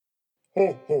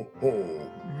Ho, ho,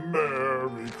 ho.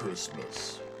 Merry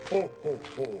Christmas. Ho, ho,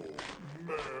 ho.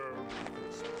 Merry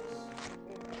Christmas.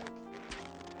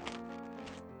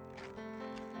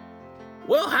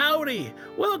 Well, howdy.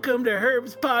 Welcome to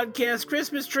Herb's Podcast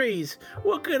Christmas Trees.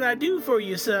 What can I do for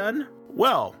you, son?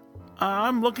 Well,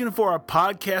 I'm looking for a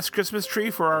podcast Christmas tree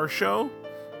for our show.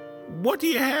 What do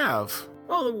you have?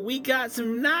 Oh, we got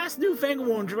some nice newfangled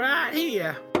ones right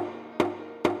here.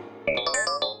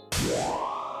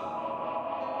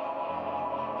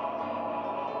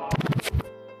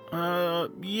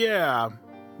 Yeah.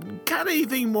 Got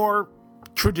anything more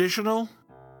traditional?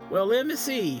 Well, let me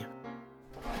see.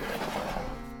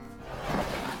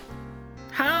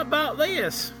 How about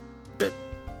this? Bit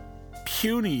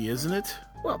puny, isn't it?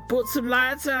 Well, put some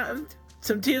lights on,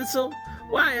 some tinsel.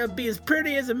 Why, it'll be as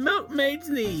pretty as a milkmaid's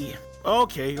knee.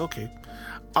 Okay.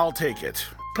 I'll take it.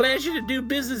 Pleasure to do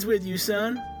business with you,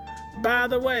 son. By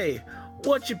the way,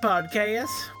 what's your podcast?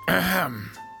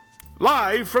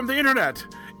 Live from the internet.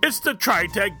 It's the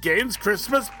TriTech Games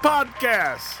Christmas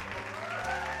Podcast.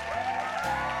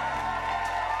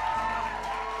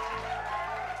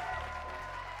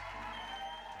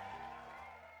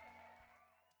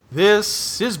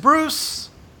 This is Bruce.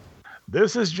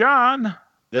 This is John.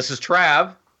 This is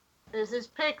Trav. This is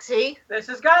Pixie. This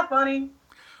is Goth Bunny.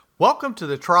 Welcome to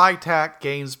the TriTech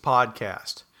Games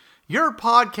Podcast. Your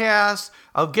podcast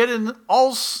of getting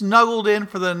all snuggled in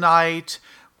for the night,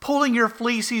 pulling your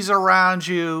fleecies around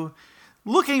you,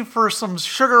 looking for some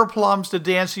sugar plums to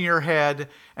dance in your head,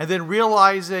 and then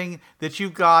realizing that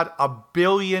you've got a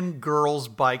billion girls'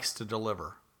 bikes to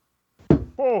deliver.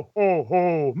 Ho, ho,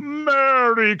 ho.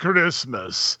 Merry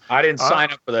Christmas. I didn't sign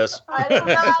up for this. I did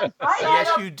not. Yes,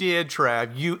 you did,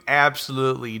 Trav. You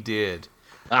absolutely did.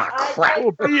 Ah, crap. Oh,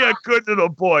 be a good little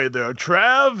boy there,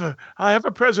 Trav. I have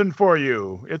a present for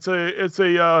you. It's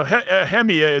a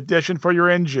Hemi edition for your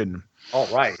engine. All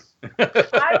right.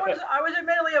 I was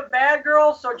admittedly a bad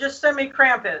girl, so just send me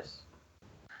Krampus.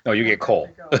 No, you get coal.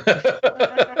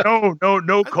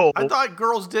 No, Cole. I thought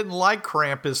girls didn't like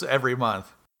Krampus every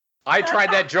month. I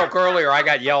tried that joke earlier. I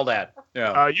got yelled at.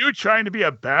 Yeah. Are you trying to be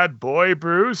a bad boy,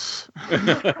 Bruce?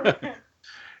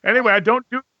 Anyway, I don't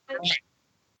do.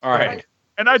 All right.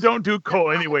 And I don't do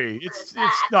coal anyway. It's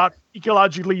not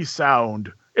ecologically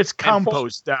sound. It's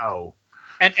compost now.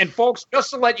 And folks,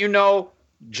 just to let you know,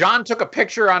 John took a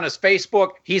picture on his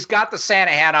Facebook. He's got the Santa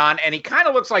hat on, and he kind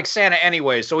of looks like Santa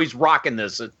anyway, so he's rocking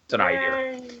this tonight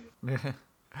here.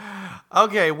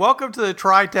 Okay, welcome to the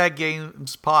TriTech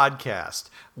Games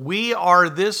Podcast. We are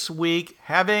this week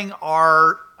having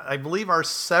our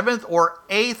 7th or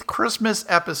 8th Christmas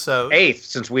episode. 8th,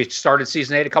 since we started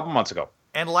season 8 a couple months ago.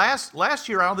 And last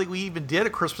year, I don't think we even did a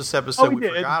Christmas episode. We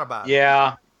forgot about it.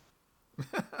 Yeah.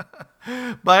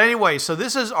 But anyway, so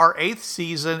this is our 8th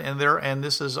season, and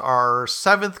this is our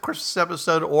 7th Christmas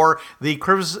episode, or the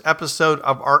Christmas episode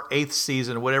of our 8th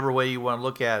season, whatever way you want to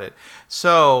look at it.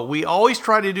 So we always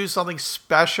try to do something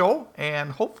special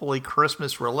and hopefully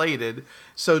Christmas related.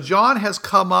 So John has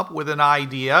come up with an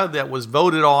idea that was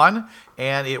voted on,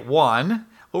 and it won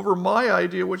over my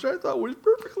idea, which I thought was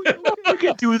perfectly okay. You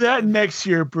can do that next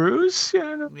year, Bruce.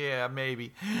 Yeah,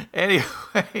 maybe.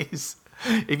 Anyways,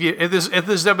 if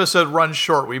this episode runs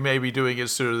short, we may be doing it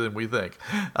sooner than we think.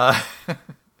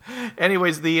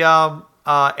 Anyways,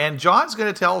 and John's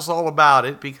going to tell us all about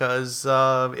it because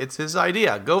it's his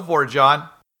idea. Go for it, John.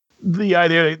 The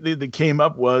idea that came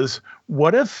up was,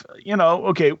 what if,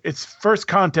 it's first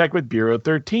contact with Bureau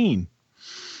 13.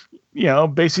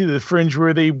 Basically the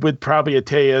fringeworthy with probably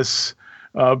Ateus,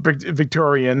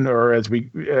 Victorian, or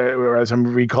as I'm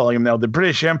recalling him now, the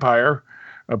British Empire,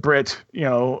 a Brit,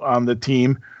 on the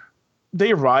team.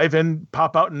 They arrive and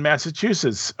pop out in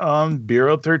Massachusetts on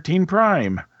Bureau 13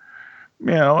 Prime,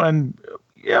 and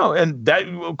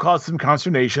that will cause some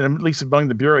consternation, at least among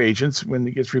the Bureau agents when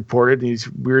it gets reported, these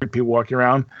weird people walking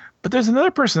around. But there's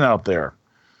another person out there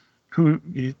who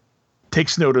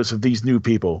takes notice of these new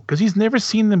people because he's never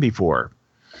seen them before.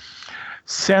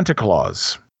 Santa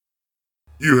Claus.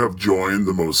 You have joined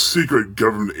the most secret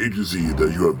government agency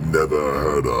that you have never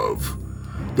heard of.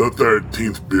 The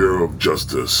 13th Bureau of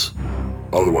Justice,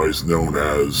 otherwise known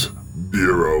as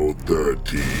Bureau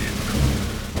 13.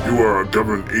 You are a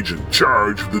government agent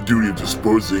charged with the duty of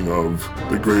disposing of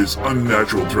the greatest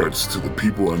unnatural threats to the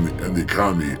people and the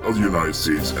economy of the United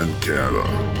States and Canada.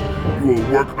 You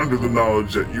will work under the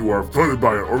knowledge that you are funded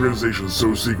by an organization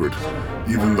so secret,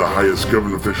 even the highest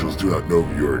government officials do not know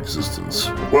of your existence.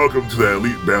 Welcome to the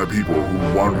elite band of people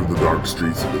who wander the dark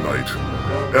streets of the night,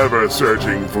 ever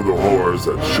searching for the horrors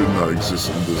that should not exist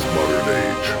in this modern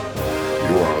age.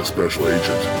 You are a special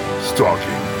agent, stalking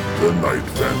the Night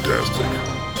Fantastic.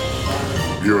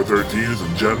 Bureau 13 is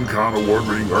a Gen Con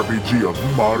award-winning RPG of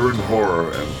modern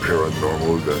horror and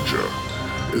paranormal adventure.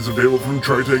 It's available from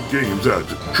Tritech Games at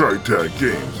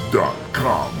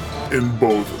tritechgames.com in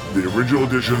both the original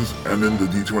editions and in the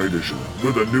D20 edition,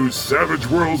 with a new Savage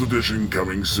Worlds edition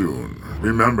coming soon.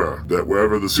 Remember that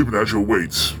wherever the supernatural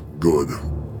waits, good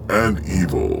and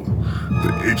evil,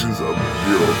 the agents of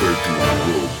Bureau 13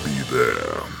 will be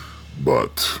there.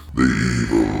 But the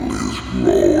evil is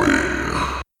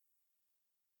growing.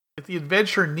 If the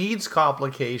adventure needs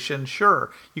complication,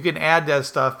 sure, you can add that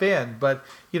stuff in. But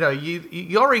you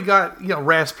already got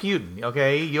Rasputin.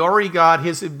 Okay, you already got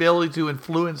his ability to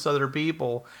influence other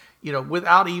people.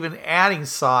 Without even adding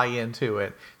psi into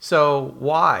it. So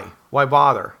why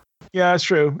bother? Yeah, that's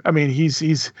true. I mean, he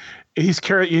has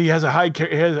a high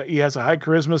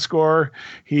charisma score.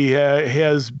 He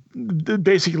has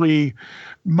basically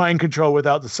mind control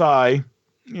without the psi.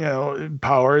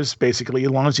 Powers, basically,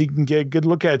 as long as he can get a good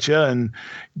look at you and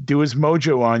do his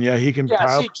mojo on you, he can.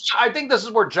 Yeah, I think this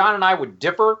is where John and I would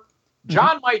differ.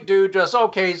 John might do just,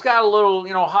 okay, he's got a little,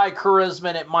 high charisma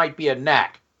and it might be a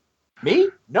knack. Me?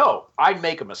 No. I'd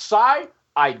make him a psi.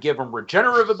 I'd give him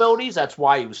regenerative abilities. That's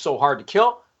why he was so hard to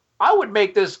kill. I would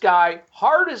make this guy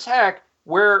hard as heck,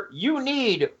 where you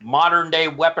need modern day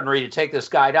weaponry to take this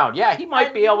guy down. Yeah, he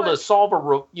might be able to solve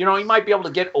he might be able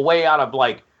to get away out of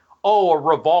a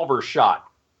revolver shot.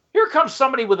 Here comes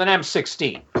somebody with an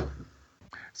M16.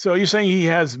 So you're saying he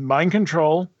has mind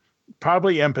control,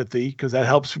 probably empathy, because that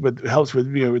helps with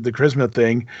the charisma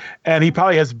thing, and he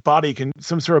probably has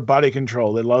some sort of body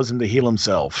control that allows him to heal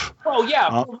himself. Oh yeah,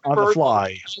 on the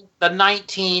fly. The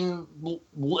 19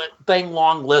 thing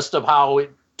long list of how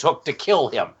it took to kill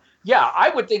him. Yeah, I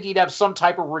would think he'd have some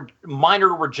type of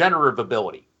minor regenerative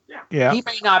ability. Yeah, he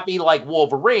may not be like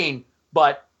Wolverine,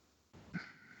 but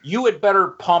you had better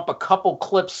pump a couple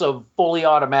clips of fully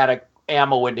automatic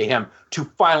ammo into him to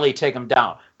finally take him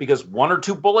down. Because 1 or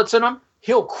 2 bullets in him,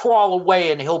 he'll crawl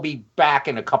away and he'll be back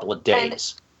in a couple of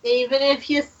days. And even if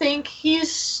you think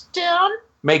he's down,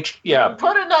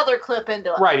 put another clip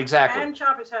into it. Right, exactly. And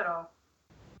chop his head off.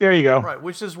 There you go. Right,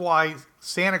 which is why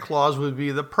Santa Claus would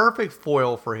be the perfect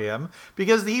foil for him,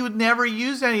 because he would never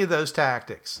use any of those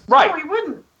tactics. Right. No, he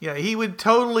wouldn't. Yeah, he would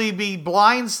totally be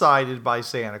blindsided by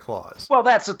Santa Claus. Well,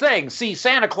 that's the thing. See,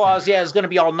 Santa Claus, is going to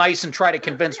be all nice and try to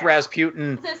convince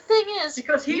Rasputin. The thing is,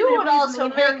 because you would also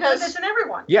make us. And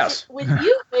everyone. Yes. With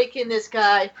you making this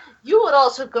guy, you would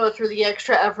also go through the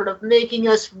extra effort of making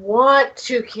us want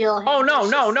to kill him. Oh,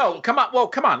 no. Come on. Well,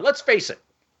 come on. Let's face it.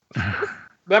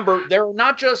 Remember, there are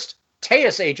not just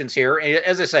Teus agents here.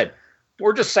 As I said,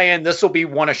 we're just saying this will be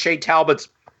one of Shay Talbot's,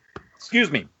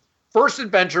 first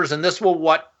adventures, and this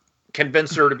will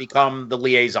convince her to become the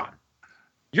liaison.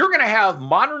 You're going to have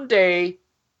modern day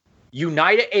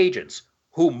United agents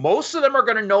who most of them are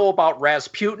going to know about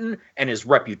Rasputin and his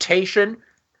reputation.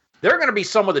 They're going to be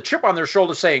some with a chip on their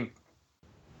shoulder saying,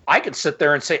 I could sit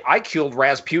there and say, I killed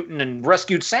Rasputin and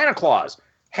rescued Santa Claus.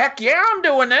 Heck yeah, I'm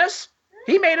doing this.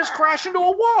 He made us crash into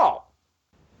a wall.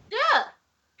 Yeah.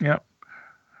 Yep.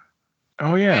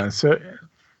 Oh, yeah. So,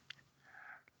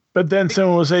 but then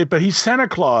someone will say, but he's Santa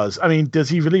Claus. I mean, does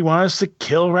he really want us to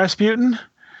kill Rasputin?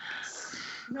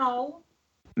 No.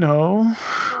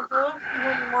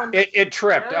 It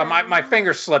tripped. My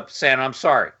finger slipped, Santa. I'm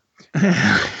sorry.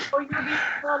 Or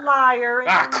you're a liar.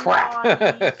 Crap.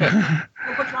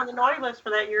 We'll put you on the naughty list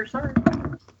for that year, sir.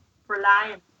 For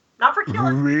lying. Not for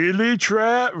killing. Really,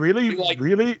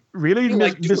 really,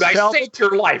 Miss I Talbot? saved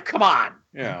your life. Come on.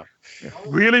 Yeah.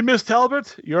 Really, Miss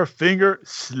Talbot? Your finger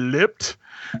slipped?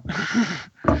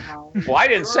 Well, I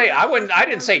didn't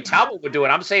say Talbot would do it.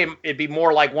 I'm saying it'd be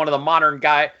more like one of the modern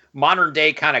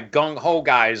day kind of gung ho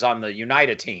guys on the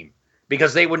United team,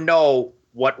 because they would know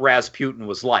what Rasputin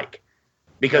was like,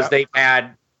 because they've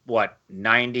had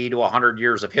 90 to 100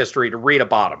 years of history to read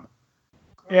about him.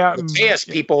 Yeah. The Teus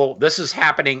people, this is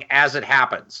happening as it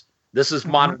happens. This is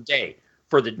modern day.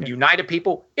 For the United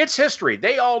people, it's history.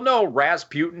 They all know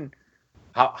Rasputin.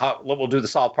 We'll do the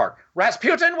South Park.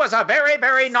 Rasputin was a very,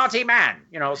 very naughty man.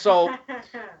 So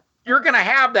you're going to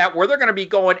have that where they're going to be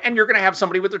going, and you're going to have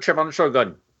somebody with their chip on the shoulder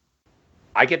going,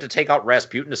 I get to take out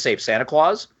Rasputin to save Santa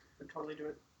Claus? I'd totally do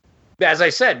it. As I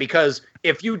said, because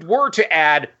if you were to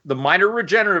add the minor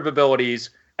regenerative abilities,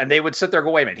 and they would sit there and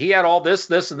go, wait a minute, he had all this,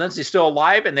 and then he's still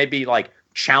alive, and they'd be like,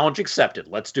 challenge accepted.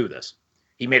 Let's do this.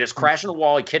 He made us crash in the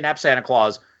wall. He kidnapped Santa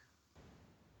Claus.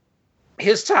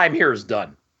 His time here is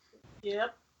done.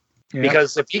 Yep.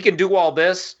 Because if he can do all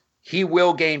this, he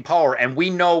will gain power. And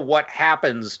we know what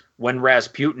happens when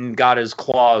Rasputin got his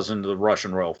claws into the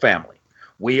Russian royal family.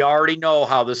 we already know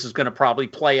how this is going to probably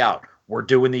play out. We're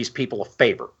doing these people a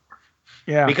favor.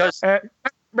 Yeah. Because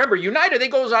remember, United, they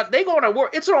go on a war.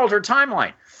 It's an altered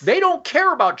timeline. They don't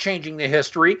care about changing the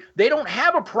history. They don't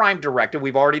have a prime directive.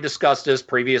 We've already discussed this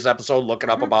previous episode, looking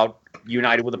up about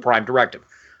United with a prime directive.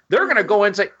 They're going to go in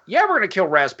and say, yeah, we're going to kill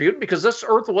Rasputin because this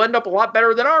Earth will end up a lot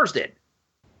better than ours did.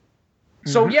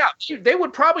 So, yeah, they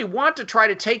would probably want to try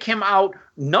to take him out,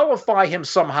 nullify him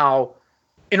somehow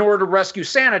in order to rescue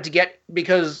Santa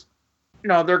because,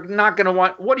 they're not going to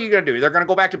want, what are you going to do? They're going to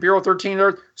go back to Bureau 13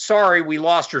 Earth? Sorry, we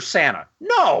lost your Santa.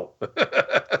 No.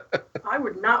 I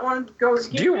would not want to go.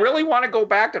 Do you really want to go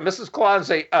back to Mrs. Claus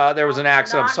and say, there was an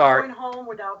accident, I'm sorry? Not going home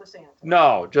without the Santa.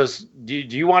 No, just, do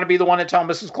you want to be the one to tell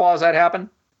Mrs. Claus that happened?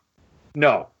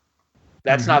 No.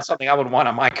 That's not something I would want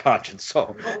on my conscience.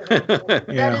 So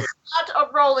That is not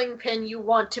a rolling pin you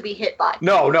want to be hit by.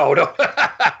 No.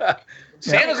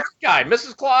 Santa's a good guy.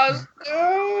 Mrs. Claus.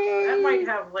 That might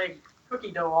have like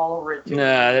cookie dough all over it too. Nah,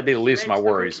 that'd be the least of my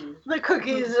worries. The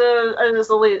cookies,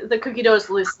 the cookie dough is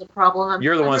the least of the problem.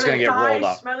 You're the one that's going to get rolled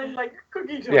up. Smelling like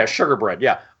cookie dough. Yeah, sugar bread.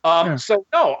 Yeah. So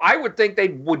no, I would think they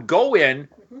would go in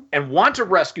and want to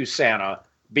rescue Santa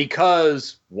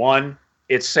because 1,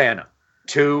 it's Santa.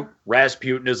 2,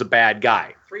 Rasputin is a bad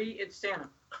guy. 3, it's Santa.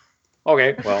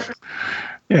 Okay, well.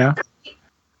 Yeah.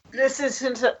 This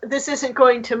isn't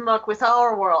going to muck with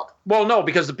our world. Well, no,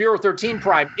 because the Bureau 13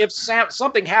 Prime, if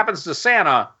something happens to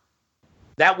Santa,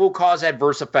 that will cause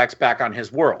adverse effects back on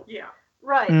his world. Yeah.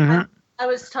 Right. Mm-hmm. I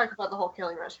was talking about the whole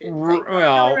killing Rasputin thing.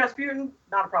 Well, Rasputin,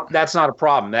 not a problem. that's not a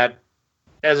problem. That,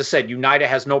 as I said, United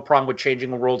has no problem with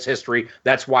changing the world's history.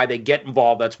 That's why they get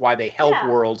involved. That's why they help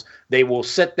worlds. They will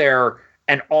sit there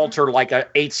and alter like a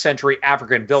 8th century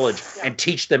African village and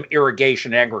teach them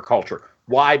irrigation and agriculture.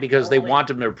 Why? Because they want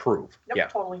them to improve.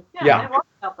 Yep, totally. Yeah.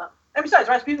 Help them. And besides,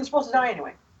 Rasputin's supposed to die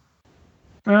anyway.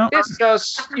 Well, It's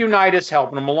just United's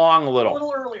helping them along a A little.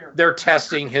 little earlier. They're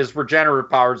testing his regenerative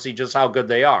power to see just how good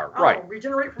they are. Oh, Right.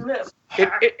 regenerate from this.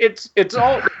 It's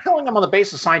all killing them on the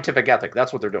basis of scientific ethic.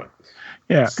 That's what they're doing.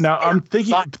 yeah. Now I'm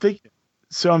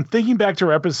thinking back to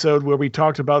our episode where we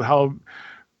talked about how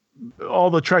all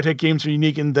the Tritech games are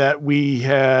unique in that we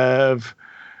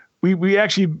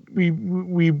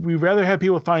rather have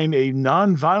people find a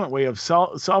non-violent way of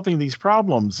solving these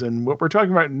problems. And what we're talking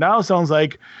about now sounds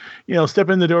like, step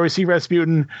in the door, see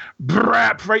Rasputin,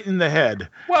 brap, right in the head.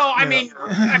 Well, I mean,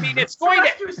 it's going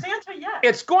Rescue Santa, yes.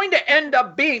 it's going to end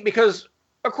up being, because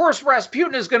of course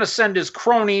Rasputin is going to send his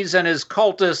cronies and his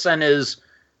cultists and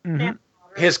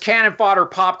his cannon fodder,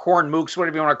 popcorn mooks,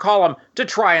 whatever you want to call them, to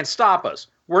try and stop us.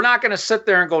 We're not going to sit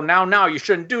there and go, now, you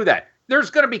shouldn't do that. There's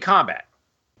going to be combat.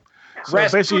 So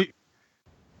basically,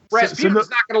 Rasputin's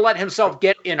not going to let himself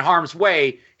get in harm's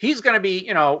way. He's going to be,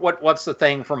 what's the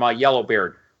thing from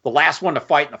Yellowbeard? The last one to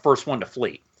fight and the first one to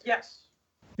flee. Yes.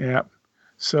 yeah.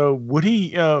 So would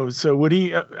he?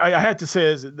 I had to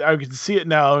say, I can see it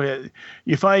now.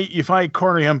 If I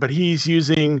corner him, but he's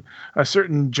using a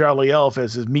certain Jolly Elf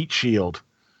as his meat shield.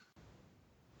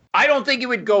 I don't think he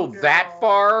would go that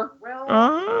far. Well,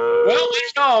 I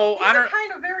don't. he's a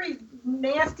kind of very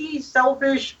nasty,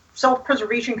 selfish,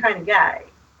 self-preservation kind of guy.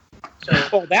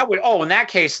 So, in that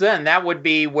case, then that would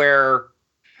be where.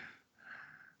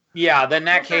 Yeah, then in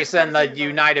that case, then the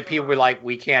United people would be like,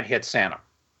 we can't hit Santa.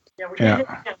 yeah, we can't hit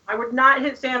Santa. I would not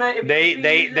hit Santa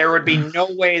if There would be no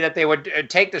way that they would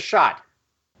take the shot.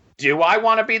 Do I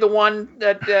want to be the one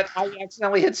that I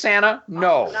accidentally hit Santa?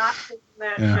 No. I'm not taking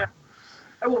that shot.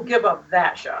 I will give up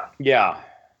that shot. Yeah.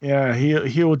 Yeah,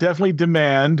 he will definitely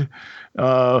demand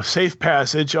safe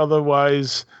passage.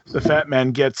 Otherwise, the fat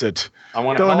man gets it.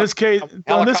 In this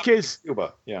case,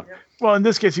 Cuba. Yeah. Well, in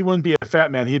this case, he wouldn't be a fat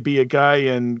man. He'd be a guy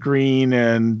in green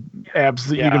and abs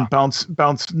that you can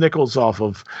bounce nickels off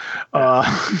of.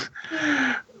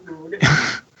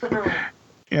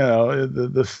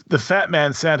 The fat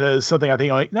man Santa is something I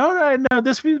think like no.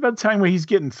 This would be about the time where he's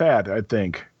getting fat. I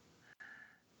think.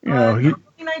 Early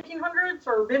 1900s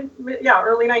or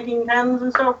early 1910s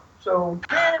and stuff. So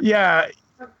yeah.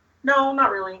 No,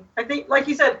 not really. I think, like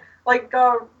he said, like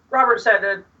Robert said,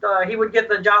 that he would get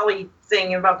the Jolly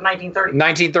thing in about 1930.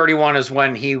 1931 is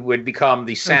when he would become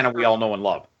the Santa we all know and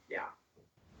love. Yeah.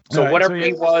 So whatever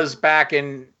he was back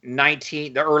in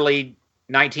the early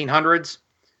 1900s,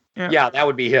 that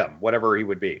would be him. Whatever he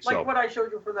would be. Like so what I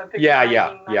showed you for that picture.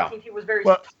 Yeah. He was very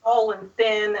tall and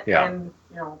thin, and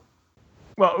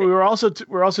Well, we were also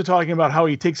talking about how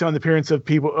he takes on the appearance of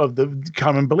people of the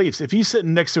common beliefs. If he's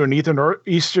sitting next to an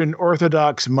Eastern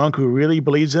Orthodox monk who really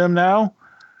believes in him now,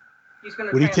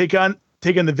 would he take on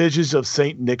the visions of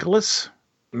Saint Nicholas?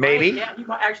 Maybe. Yeah,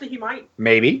 he might.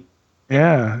 Maybe.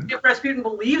 Yeah. If Rasputin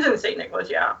believes in St. Nicholas,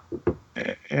 yeah.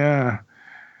 Yeah.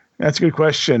 That's a good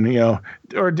question,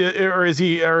 or is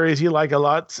he like a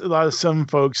lot of some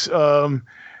folks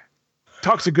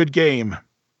talks a good game.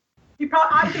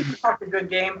 I think he talked a good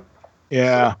game.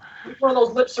 Yeah. He's one of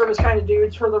those lip service kind of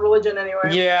dudes for the religion,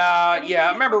 anyway. Yeah, And he yeah.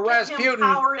 did Remember give him Rasputin?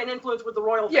 power and influence with the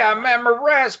royal family. Yeah, remember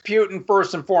Rasputin,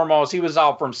 first and foremost, he was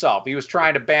out for himself. He was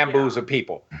trying to bamboozle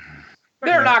people.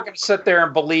 They're not going to sit there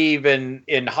and believe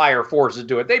in higher forces to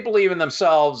do it. They believe in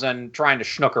themselves and trying to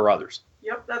snooker others.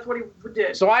 Yep, that's what he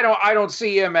did. So I don't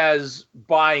see him as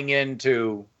buying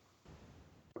into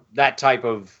that type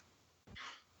of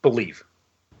belief.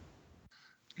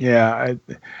 Yeah,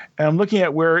 I'm looking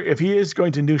at where if he is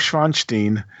going to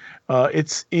Neuschwanstein,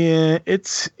 it's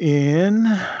in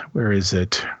where is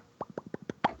it?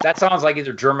 That sounds like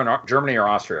either Germany or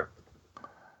Austria.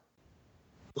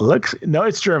 No,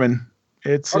 it's German.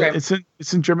 It's Okay.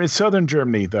 It's in Germany. It's southern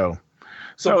Germany though.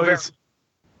 So it's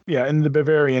in the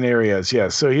Bavarian areas.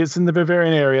 Yes, so he's in the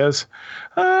Bavarian areas.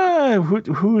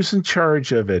 Who's in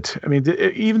charge of it? I mean,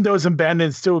 even though it's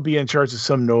abandoned, it still would be in charge of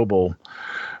some noble.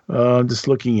 Just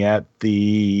looking at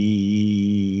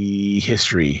the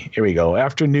history. Here we go.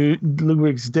 After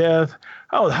Ludwig's death,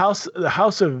 the house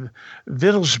of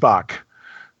Wittelsbach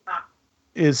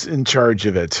is in charge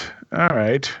of it. All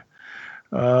right.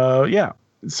 Yeah.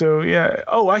 So yeah.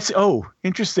 Oh, I see. Oh,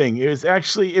 interesting.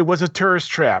 It was a tourist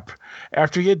trap.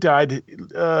 After he had died,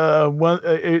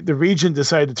 the regent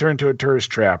decided to turn to a tourist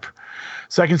trap.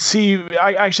 So I can see.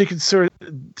 I actually consider.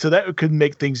 So that could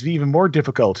make things even more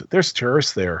difficult. There's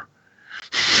tourists there.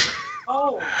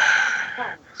 Oh,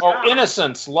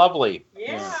 innocence, lovely.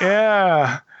 yeah.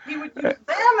 Yeah. He would use them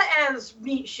as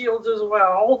meat shields as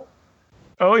well.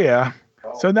 Oh yeah.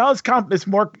 So now it's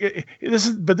more. This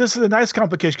is a nice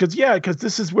complication because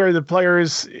this is where the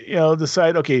players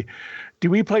decide. Okay, do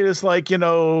we play this like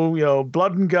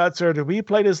blood and guts, or do we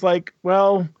play this like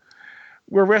we're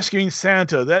rescuing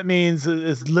Santa? That means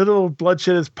as little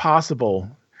bloodshed as possible.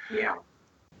 Yeah.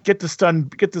 Get the stun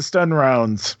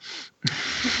rounds.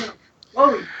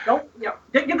 Well, we don't.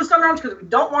 Get the stun rounds because we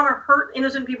don't want to hurt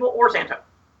innocent people or Santa.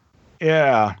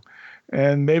 Yeah.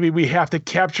 And maybe we have to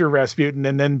capture Rasputin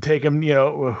and then take him.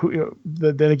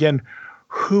 Then again,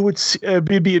 who would it'd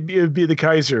be the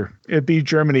Kaiser? It'd be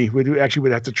Germany. Would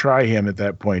have to try him at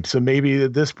that point. So maybe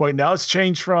at this point now it's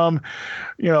changed from,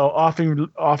 offing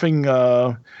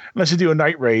unless you do a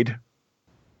night raid.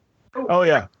 Oh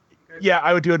yeah, yeah.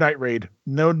 I would do a night raid.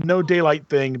 No daylight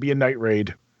thing. Be a night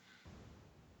raid.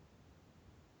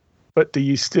 But do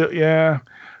you still? Yeah.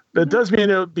 That does mean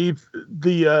it would be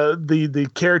the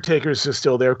caretakers are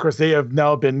still there. Of course, they have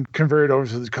now been converted over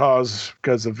to the cause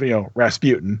because of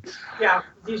Rasputin. Yeah,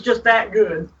 he's just that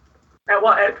good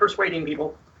at persuading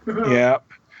people. Yeah.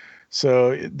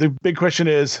 So the big question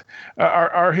is: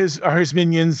 are his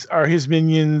minions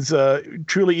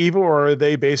truly evil, or are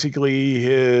they basically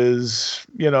his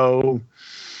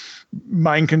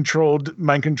mind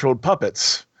controlled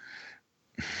puppets?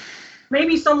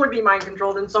 Maybe some would be mind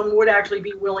controlled and some would actually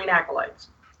be willing acolytes.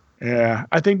 Yeah,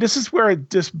 I think this is where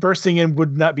just bursting in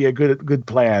would not be a good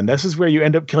plan. This is where you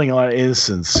end up killing a lot of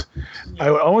innocents. Yeah.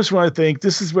 I almost want to think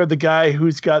this is where the guy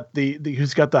who's got the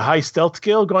high stealth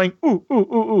skill going,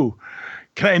 ooh,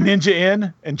 can I ninja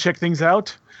in and check things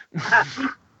out?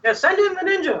 Yeah, send in the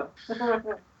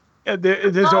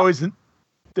ninja.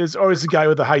 There's always a guy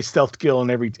with a high stealth skill in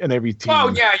every team.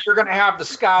 Oh yeah, you're going to have the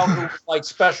scout who's like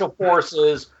special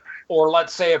forces. Or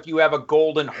let's say if you have a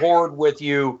golden horde with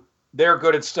you, they're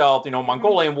good at stealth.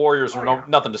 Mongolian warriors are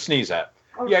nothing to sneeze at.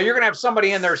 Yeah, you're going to have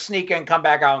somebody in there sneak in, come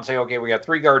back out and say, okay, we got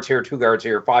 3 guards here, 2 guards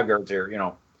here, 5 guards here,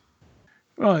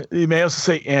 Well, you may also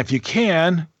say, and if you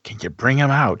can you bring them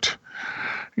out?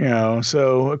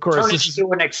 So of course.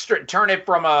 Turn it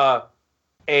from a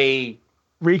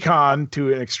recon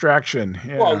to an extraction.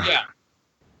 Yeah. Well, yeah.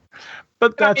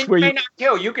 But that's where you may not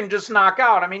kill. You can just knock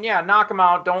out. I mean, yeah, knock them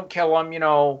out. Don't kill them,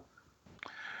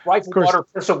 Rifle water,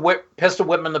 pistol whip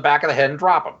them in the back of the head and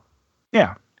drop them.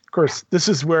 Yeah, of course. This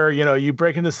is where you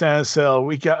break into Santa's cell.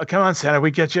 Come on, Santa, we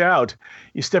get you out.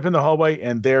 You step in the hallway,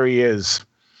 and there he is.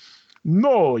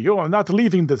 No, you are not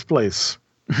leaving this place.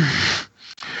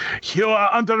 You are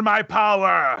under my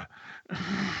power.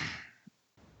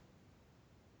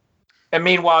 And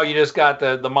meanwhile, you just got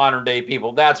the modern day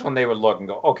people. That's when they would look and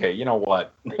go, okay, you know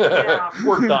what? Yeah.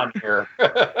 We're done here.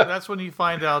 That's when you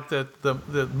find out that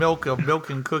the milk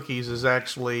and cookies is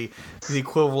actually the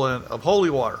equivalent of holy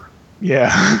water.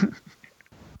 Yeah.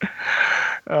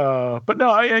 But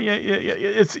no,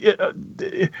 if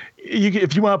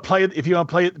you want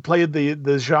to play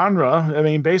the genre, I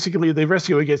mean, basically the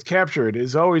rescuer gets captured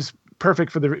is always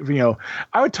perfect for the,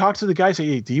 I would talk to the guy, say,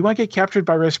 hey, do you want to get captured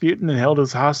by Rasputin and held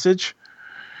as hostage?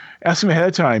 Ask him ahead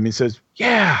of time. He says,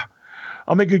 yeah,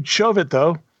 I'll make a good show of it,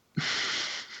 though.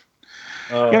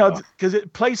 Because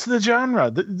it plays to the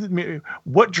genre.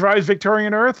 What drives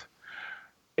Victorian Earth?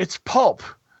 It's pulp.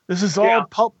 This is all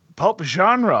pulp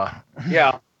genre.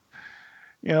 Yeah.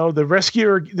 The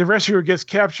rescuer gets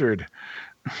captured.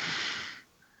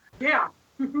 Yeah.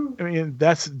 I mean,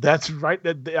 that's right.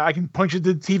 That I can point you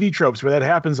to TV tropes where that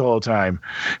happens all the time.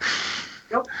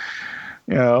 Yep.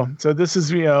 So this is,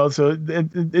 so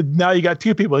now you got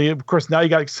two people. Of course, now you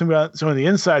got someone on the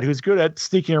inside who's good at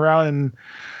sneaking around and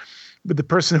with the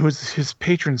person who's his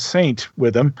patron saint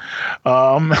with him.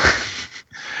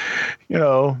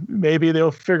 Maybe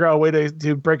they'll figure out a way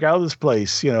to break out of this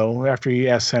place, after he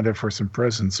asks Santa for some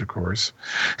presents, of course.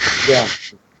 Yeah.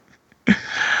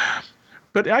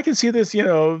 But I can see this,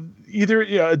 either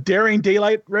a daring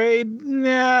daylight raid,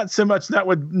 not so much, not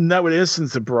with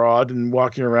innocents abroad and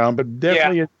walking around, but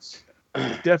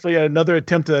definitely another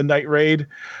attempt at a night raid.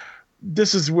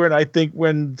 This is where I think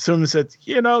when someone said,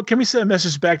 can we send a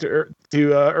message back to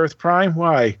Earth Prime?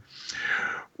 Why?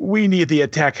 We need the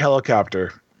attack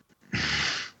helicopter.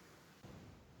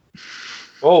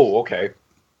 Oh, okay.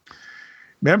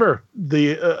 Remember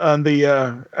on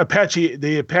the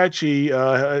Apache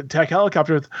attack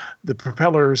helicopter, the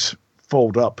propellers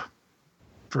fold up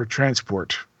for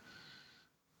transport,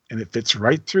 and it fits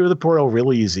right through the portal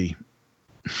real easy.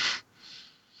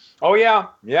 Oh yeah.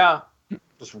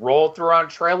 Just roll it through on a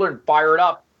trailer and fire it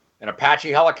up. And Apache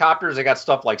helicopters, they got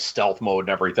stuff like stealth mode and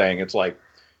everything. It's like,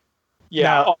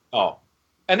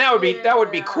 and that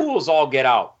would be cool as all get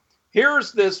out.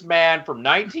 Here's this man from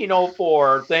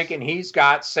 1904 thinking he's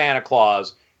got Santa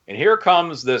Claus, and here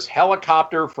comes this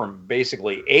helicopter from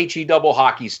basically HE double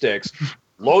hockey sticks,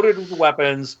 loaded with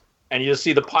weapons, and you just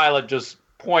see the pilot just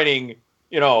pointing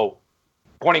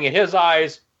at his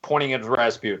eyes, pointing at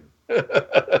Rasputin.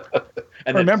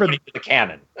 And then remember the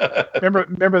cannon.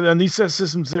 remember, on these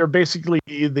systems, they're basically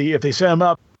if they set him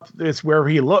up, it's where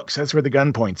he looks. That's where the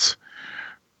gun points.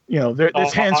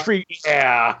 There's hands-free.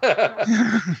 Yeah.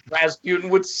 Rasputin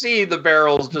would see the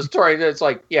barrels destroyed. It's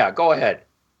like, yeah, go ahead.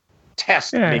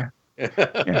 Test me.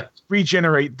 Yeah.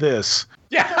 Regenerate this.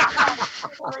 Yeah.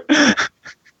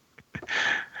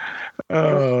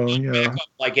 Oh,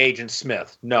 Like Agent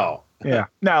Smith. No. Yeah.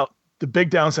 Now, the big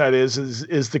downside is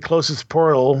the closest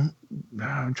portal.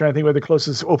 I'm trying to think where the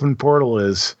closest open portal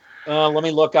is. Let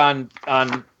me look on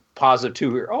Positive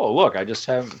 2 here. Oh, look, I just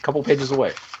have a couple pages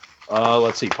away.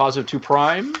 Let's see, Positive 2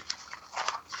 Prime.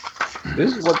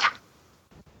 This is what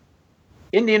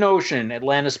Indian Ocean,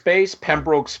 Atlantis Base,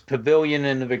 Pembroke's Pavilion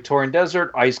in the Victorian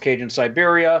Desert, Ice Cage in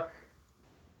Siberia,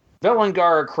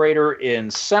 Velangara Crater in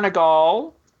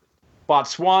Senegal,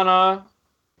 Botswana,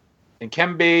 and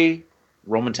Kembe,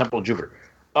 Roman Temple of Jupiter.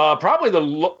 Probably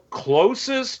the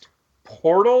closest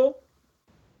portal,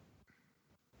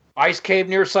 Ice Cave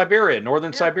near Siberia,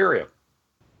 northern Siberia.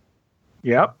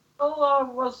 Yep.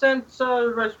 Well, since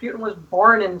Rasputin was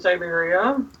born in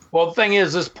Siberia. Well, the thing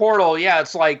is, this portal,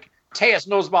 it's like Tejas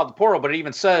knows about the portal, but it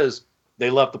even says they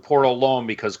left the portal alone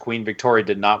because Queen Victoria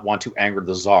did not want to anger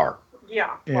the Tsar.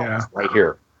 Yeah. Yeah. Right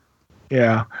here.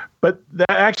 Yeah, but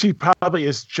that actually probably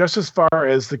is just as far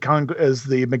as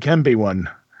the Mackenzie one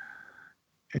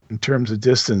in terms of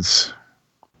distance.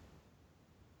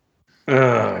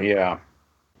 Yeah.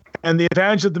 And the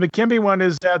advantage of the Mackenzie one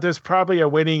is that there's probably a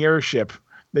waiting airship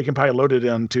they can probably load it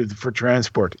onto for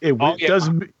transport. It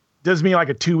does mean like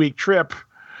a 2-week trip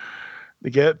to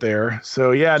get there.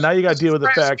 So now you got to deal with the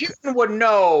fact. Rasputin would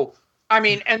know. I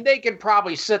mean, and they could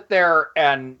probably sit there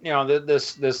and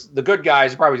the good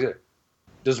guys probably say,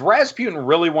 does Rasputin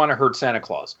really want to hurt Santa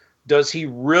Claus? Does he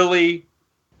really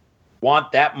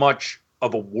want that much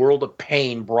of a world of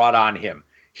pain brought on him?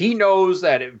 He knows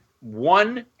that if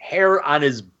one hair on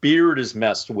his beard is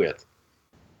messed with.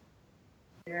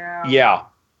 Yeah. Yeah.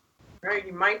 Right,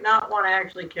 you might not want to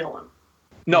actually kill him.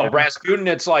 No, Rasputin,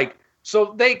 it's like,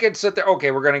 so they could sit there, okay,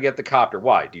 we're going to get the copter.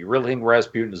 Why? Do you really think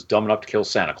Rasputin is dumb enough to kill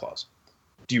Santa Claus?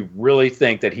 Do you really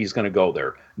think that he's going to go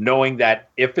there? Knowing that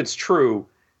if it's true,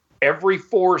 every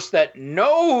force that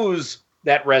knows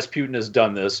that Rasputin has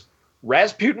done this,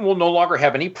 Rasputin will no longer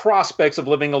have any prospects of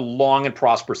living a long and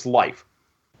prosperous life.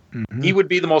 Mm-hmm. He would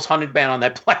be the most hunted man on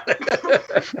that planet.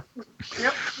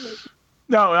 Yep.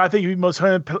 No, I think he'd be the most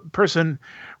hunted person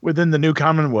within the new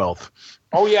Commonwealth.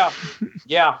 Oh, yeah.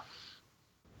 Yeah.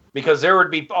 Because there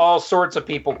would be all sorts of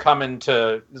people coming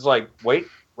to, it's like, wait,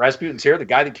 Rasputin's here, the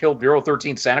guy that killed Bureau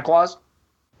 13 Santa Claus?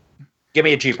 Give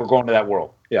me a Jeep, we're going to that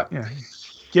world. Yeah.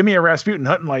 Give me a Rasputin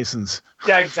hunting license.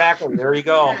 Yeah, exactly. There you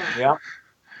go. Yeah.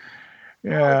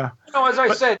 Yeah. As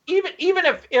I said, even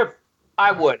if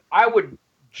I would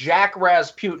jack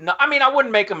Rasputin. I mean, I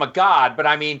wouldn't make him a god, but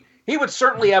I mean, he would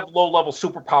certainly have low-level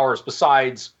superpowers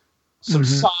besides some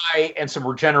psi and some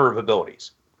regenerative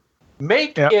abilities.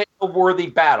 Make it a worthy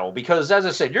battle, because, as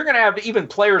I said, you're going to have even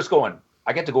players going,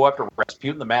 I get to go after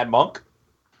Rasputin, the Mad Monk.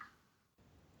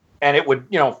 And it would,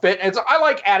 fit. I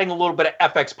like adding a little bit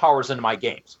of FX powers into my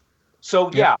games. So,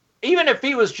 even if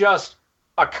he was just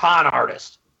a con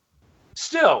artist,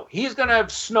 still, he's going to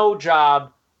have snow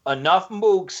job enough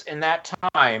mooks in that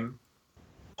time,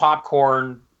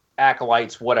 popcorn,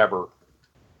 acolytes, whatever,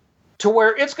 to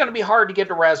where it's going to be hard to get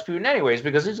to Rasputin anyways,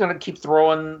 because he's going to keep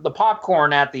throwing the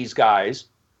popcorn at these guys,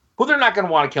 who they're not going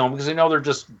to want to kill him because they know they're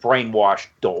just brainwashed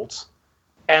dolts.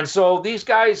 And so these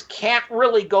guys can't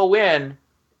really go in.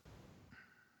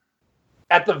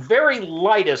 At the very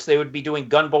lightest, they would be doing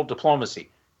gunboat diplomacy.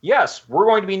 Yes, we're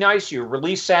going to be nice to you.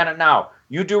 Release Santa now.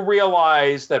 You do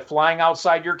realize that flying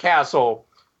outside your castle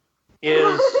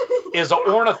is an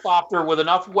ornithopter with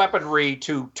enough weaponry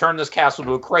to turn this castle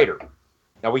to a crater.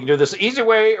 Now, we can do this the easy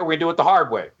way, or we can do it the hard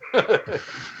way.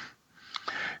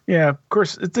 Yeah, of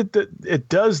course, it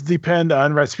does depend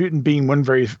on Rasputin being one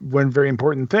very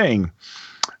important thing.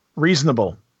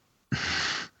 Reasonable.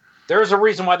 There's a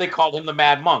reason why they called him the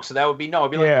Mad Monk. So that would be no.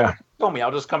 I'd be like, kill me.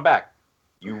 I'll just come back.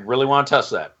 You really want to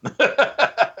test that?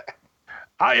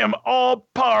 I am all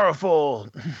powerful.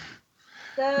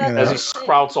 As he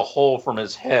sprouts a hole from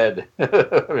his head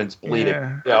and it's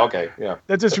bleeding. Yeah. Okay. Yeah.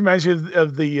 That just reminds me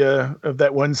of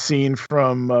that one scene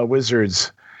from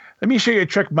Wizards. Let me show you a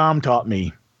trick Mom taught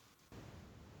me.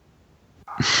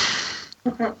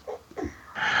 I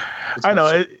know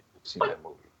it. Seen that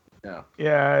movie. Yeah.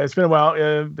 Yeah, it's been a while.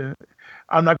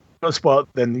 I'm not going to spoil it.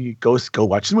 Then you go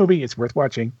watch the movie. It's worth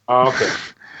watching. Oh, okay.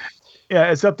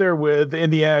 Yeah, it's up there with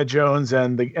Indiana Jones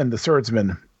and the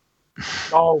Swordsman.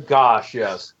 Oh gosh,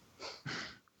 yes.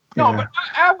 No, but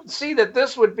I would see that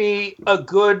this would be a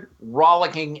good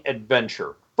rollicking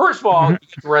adventure. First of all, you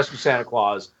get to rescue Santa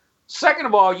Claus. Second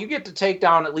of all, you get to take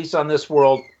down, at least on this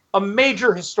world, a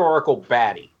major historical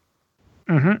baddie.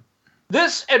 Mm-hmm.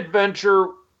 This adventure,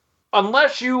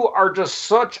 unless you are just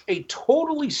such a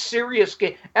totally serious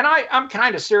game, and I'm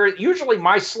kind of serious. Usually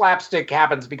my slapstick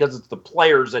happens because it's the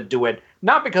players that do it,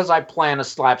 not because I plan a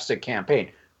slapstick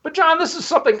campaign. But John, this is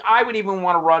something I would even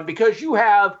want to run because you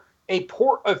have a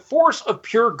force of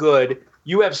pure good.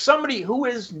 You have somebody who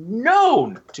is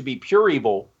known to be pure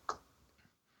evil.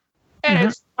 And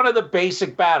it's one of the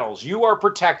basic battles. You are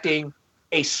protecting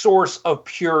a source of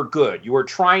pure good. You are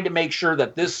trying to make sure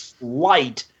that this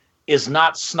light is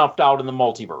not snuffed out in the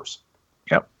multiverse.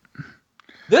 Yep.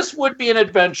 This would be an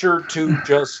adventure to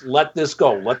just let this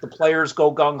go. Let the players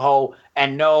go gung-ho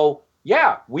and know,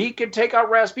 yeah, we can take out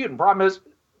Rasputin. Problem is,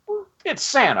 it's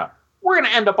Santa. We're going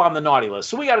to end up on the naughty list.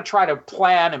 So we got to try to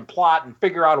plan and plot and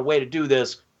figure out a way to do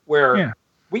this where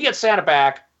we get Santa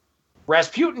back.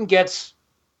 Rasputin gets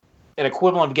an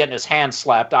equivalent of getting his hand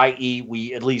slapped, i.e.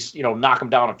 we at least, knock him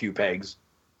down a few pegs.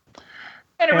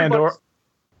 And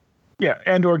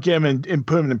or get him and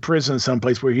put him in prison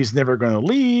someplace where he's never going to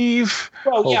leave.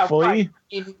 Well, hopefully.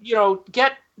 Yeah, right.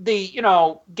 Get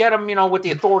him, with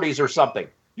the authorities or something.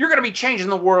 You're going to be changing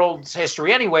the world's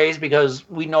history anyways because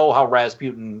we know how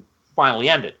Rasputin finally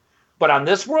ended. But on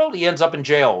this world, he ends up in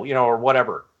jail, or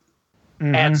whatever.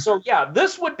 Mm-hmm. And so,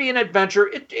 this would be an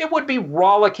adventure. It would be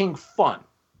rollicking fun.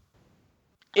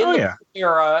 In the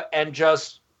era, and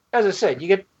just, as I said,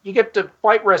 you get to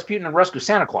fight Rasputin and rescue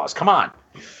Santa Claus. Come on.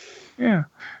 Yeah.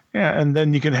 Yeah, and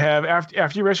then you can have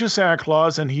after you rescue Santa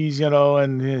Claus and he's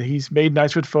and he's made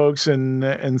nice with folks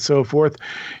and so forth,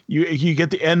 you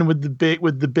get to end with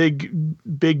the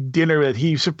big dinner that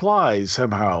he supplies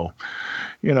somehow.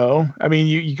 I mean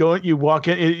you walk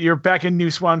in, you're back in New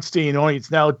Swanstein, only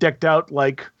it's now decked out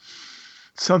like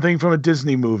something from a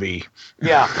Disney movie.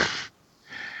 Yeah.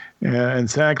 Yeah, and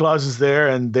Santa Claus is there,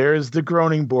 and there's the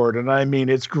groaning board, and I mean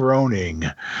it's groaning.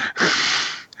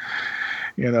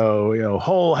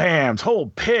 Whole hams, whole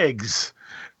pigs.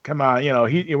 Come on,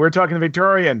 we're talking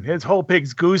Victorian. It's whole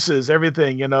pigs, gooses,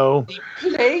 everything, The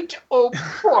plate of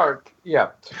pork. Yeah.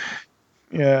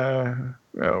 Yeah.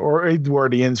 Or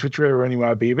Edwardians, whichever one you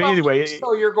want to be. But anyway.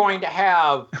 So you're going to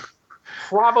have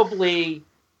probably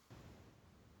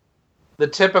the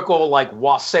typical,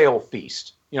 wassail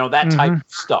feast. That type of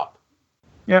stuff.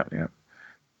 Yeah.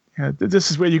 This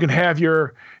is where you can have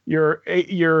your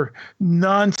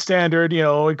non-standard,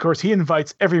 of course, he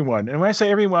invites everyone. And when I say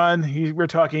everyone, we're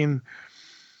talking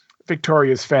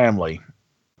Victoria's family,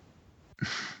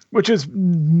 which is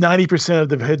 90% of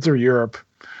the heads of Europe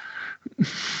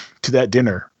to that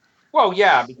dinner. Well,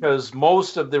 yeah, because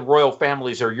most of the royal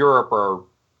families of Europe are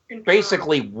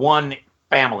basically one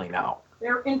family now.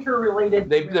 They're interrelated.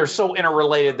 They're so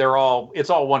interrelated. It's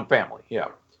all one family. Yeah.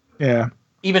 Yeah.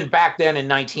 Even back then in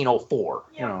 1904,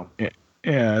 you know.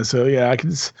 Yeah, so yeah, I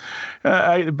can see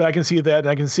that.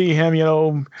 I can see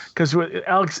him, because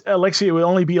Alexia would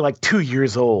only be like 2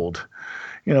 years old,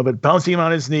 but bouncing him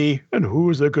on his knee. And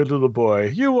who's a good little boy?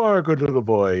 You are a good little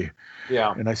boy.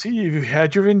 Yeah. And I see you've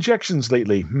had your injections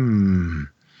lately.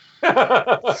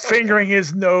 Fingering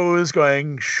his nose,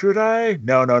 going, should I?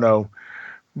 No.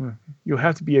 You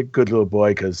have to be a good little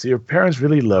boy because your parents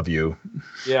really love you.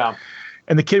 Yeah.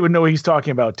 And the kid would know what he's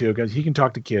talking about too, because he can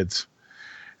talk to kids.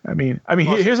 I mean,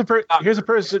 here's a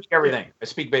person. Everything. I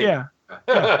speak baby. Yeah.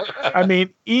 I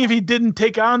mean, even if he didn't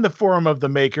take on the form of the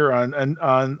Maker on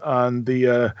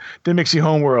the Demixie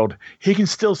homeworld, he can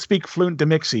still speak fluent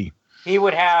Demixie. He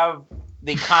would have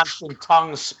the constant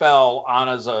tongue spell on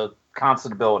as a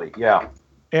constant ability. Yeah.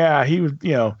 Yeah, he would,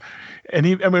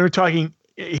 and we're talking.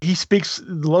 He speaks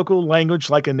the local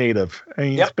language like a native. I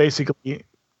mean, It's basically,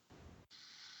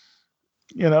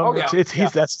 that's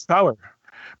his power.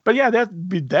 But yeah, that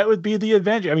would be the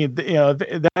adventure. I mean,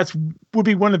 would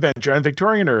be one adventure on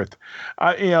Victorian Earth.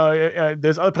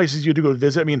 There's other places you do go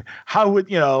visit. I mean, how would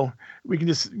we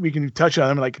can touch on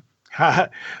them like.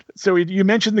 So you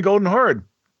mentioned the Golden Horde.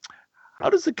 How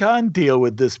does the Khan deal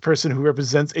with this person who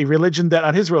represents a religion that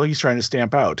on his world he's trying to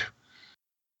stamp out?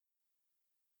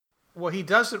 Well, he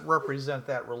doesn't represent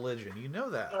that religion. You know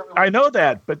that. I know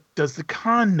that, but does the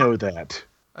Khan know that?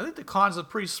 I think the Khan's a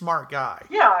pretty smart guy.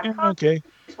 Yeah. Okay.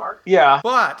 Smart. Yeah.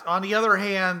 But on the other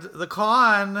hand, the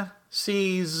Khan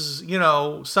sees,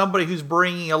 somebody who's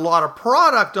bringing a lot of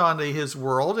product onto his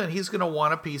world, and he's going to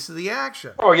want a piece of the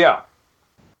action. Oh, yeah.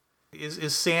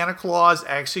 Is Santa Claus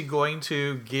actually going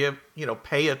to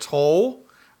pay a toll,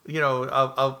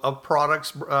 of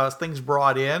products, things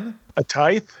brought in? A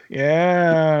tithe?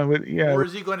 Yeah. Or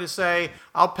is he going to say,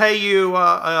 I'll pay you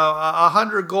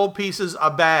 100 gold pieces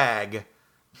a bag?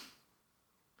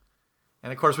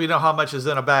 And of course, we know how much is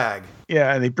in a bag.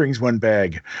 Yeah, and he brings one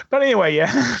bag. But anyway,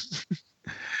 yeah.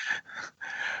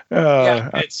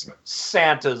 It's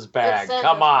Santa's bag.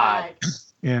 Come on. Bag.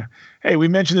 Yeah. Hey, we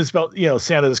mentioned this about,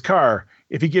 Santa's car.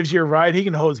 If he gives you a ride, he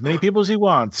can hold as many people as he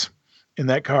wants in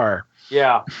that car.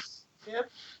 Yeah. Yep.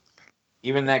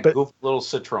 Even that goofy little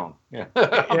Citroen. Yeah.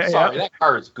 I'm sorry, that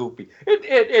car is goofy.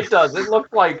 It does. It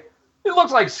looks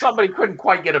like somebody couldn't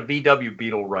quite get a VW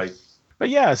Beetle right. But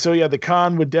yeah, so yeah, the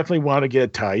Khan would definitely want to get a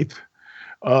tithe.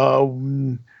 How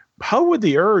would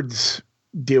the Urds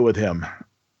deal with him?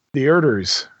 The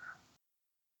Urders.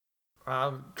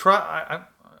 I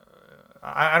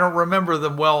don't remember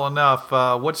them well enough.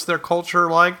 What's their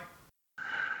culture like?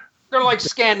 They're like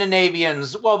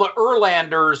Scandinavians. Well, the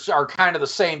Erlanders are kind of the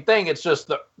same thing. It's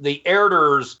just the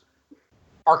Erders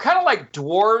are kind of like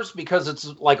dwarves because it's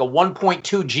like a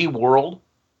 1.2 G world.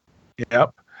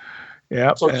 Yep.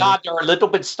 So they're a little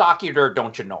bit stockier,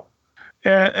 don't you know?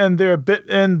 And they're a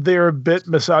bit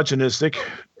misogynistic.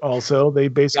 Also, they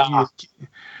basically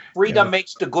Frida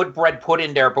makes the good bread put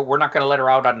in there, but we're not going to let her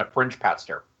out on the fringe paths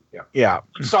there. Yeah.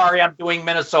 I'm sorry, I'm doing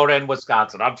Minnesota and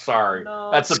Wisconsin. I'm sorry.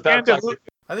 No. That's the best.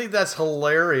 I think that's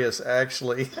hilarious,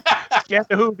 actually.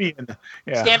 Scandinavian.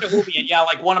 Yeah. Scandinavian. Yeah,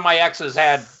 like one of my exes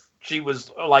she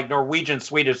was like Norwegian,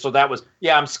 Swedish, so that was,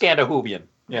 I'm Scandinavian.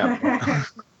 Yeah.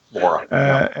 Laura.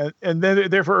 And then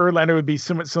therefore Erlander would be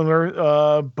somewhat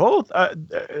similar. Both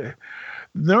the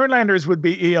Nordlanders would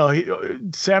be,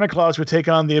 Santa Claus would take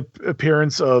on the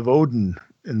appearance of Odin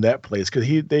in that place because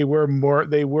they were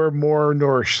more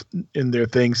Norse in their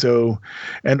thing. So,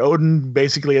 and Odin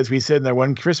basically, as we said in that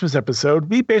one Christmas episode,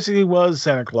 he basically was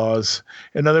Santa Claus.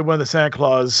 Another one of the Santa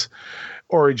Claus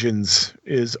origins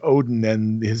is Odin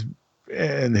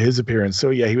and his appearance. So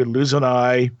yeah, he would lose an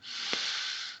eye.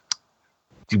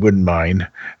 He wouldn't mind,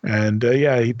 and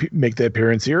he'd make that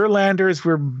appearance. The Erlanders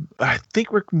were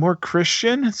more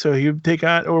Christian, so he would take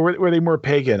on, or were they more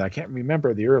pagan? I can't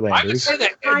remember the Erlanders. I would say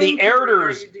that the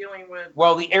Erders.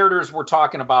 Well, the Erders we're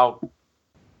talking about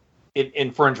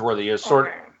in Fringeworthy is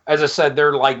as I said,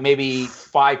 they're like maybe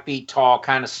 5 feet tall,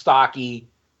 kind of stocky.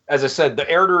 As I said, the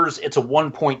Erders, it's a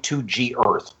 1.2 G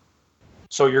Earth,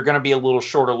 so you're going to be a little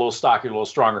shorter, a little stockier, a little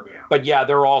stronger. Yeah. But yeah,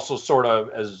 they're also sort of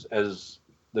as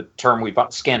the term we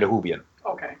found, Scandinavian.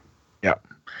 Okay.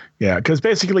 Yeah, because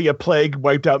basically a plague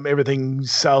wiped out everything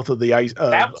south of the ice.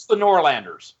 That was the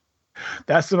Norlanders.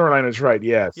 That's the Norlanders, right?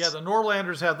 Yes. Yeah, the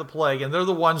Norlanders had the plague, and they're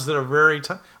the ones that are very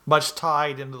much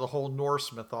tied into the whole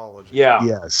Norse mythology. Yeah.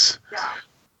 Yes. Yeah.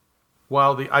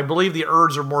 While I believe the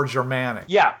Urds are more Germanic.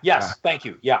 Yeah. Yes. Thank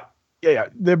you. Yeah. Yeah,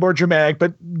 they're more dramatic,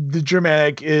 but the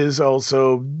dramatic is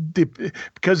also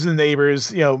because of the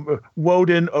neighbors.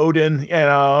 Woden, Odin.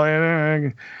 Yeah,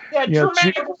 you know,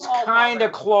 Germanic was kind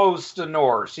of close to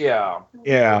Norse. Yeah.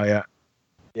 yeah.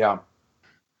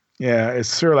 It's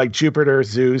sort of like Jupiter,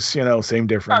 Zeus. Same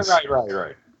difference.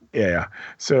 Right. Yeah.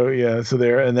 So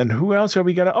there, and then who else have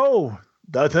we got? Oh,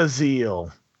 the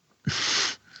Tazil.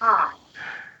 Ah,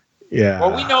 Yeah.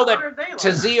 Well, we know that What are they like?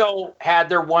 Tazil had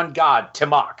their one god,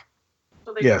 Tiamat.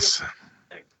 so they Yes.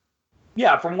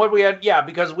 Yeah, from what we had,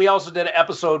 because we also did an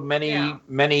episode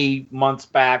many months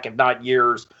back, if not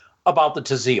years, about the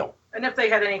Tazil. And if they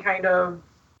had any kind of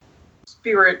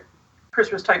spirit,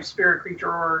 Christmas type spirit creature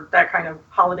or that kind of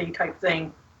holiday type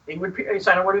thing, they would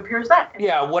sign up what appears that.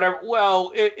 Yeah, whatever.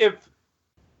 Well, if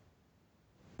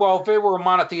they were a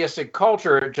monotheistic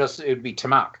culture, it would be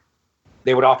Tiamat.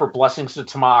 They would offer blessings to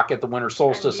Tiamat at the winter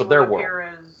solstice of their world,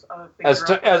 as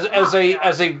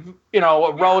a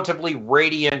relatively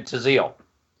radiant Tazil.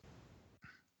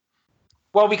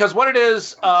 Well, because what it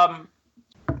is,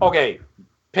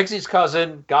 Pixie's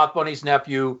cousin, Goth Bunny's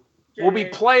nephew, will be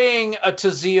playing a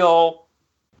Tazil.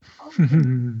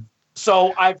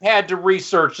 So I've had to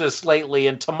research this lately,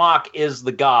 and Tiamat is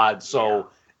the god. So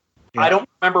I don't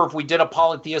remember if we did a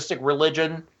polytheistic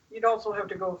religion. You'd also have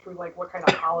to go through like what kind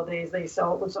of holidays they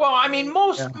celebrate. Well, I mean,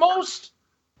 most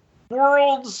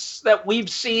worlds that we've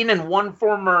seen in one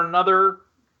form or another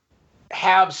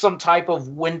have some type of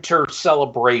winter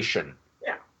celebration.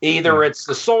 Yeah. Either it's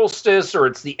the solstice or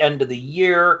it's the end of the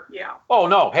year. Yeah. Oh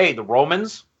no! Hey, the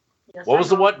Romans. Yes, What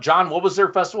was John? What was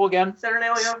their festival again?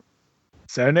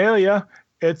 Saturnalia.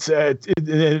 It's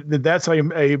that's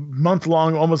a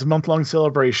month-long, almost a month-long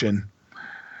celebration.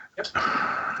 Yep.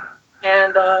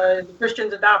 And the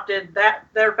Christians adopted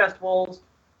their festivals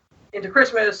into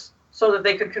Christmas so that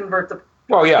they could convert the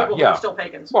people who are still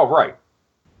pagans. Well, right.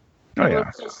 Oh yeah.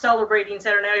 So celebrating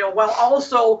Saturnalia while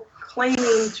also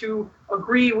claiming to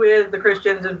agree with the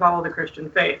Christians and follow the Christian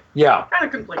faith. Yeah. Kind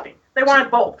of conflicting. They wanted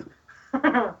both.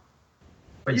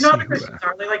 But you know how the Christians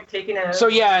are. They like taking it. So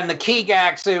and the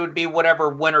Kegaks, it would be whatever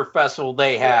winter festival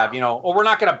they have. Or we're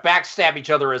not going to backstab each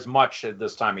other as much at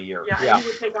this time of year. Yeah. And he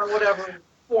would take on whatever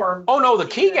form. Oh no, the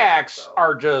Kegaks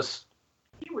are just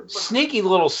sneaky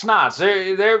little snots.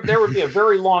 There would be a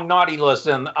very long naughty list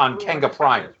on Kenga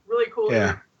Prime. It's really cool.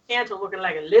 Yeah. Santa looking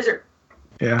like a lizard.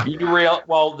 Yeah. You do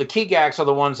the Kegaks are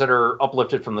the ones that are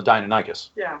uplifted from the Deinonychus.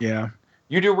 Yeah. Yeah.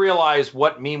 You do realize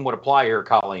what meme would apply here,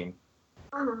 Colleen.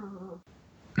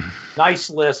 Nice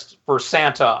list for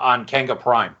Santa on Kenga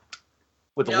Prime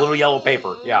with a little yellow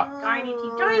paper. Yeah. Tiny.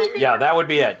 Yeah, that would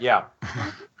be it. Yeah.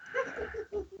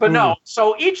 But no,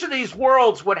 so each of these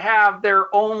worlds would have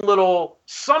their own little,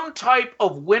 some type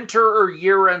of winter or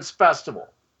year-end festival.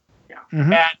 Yeah.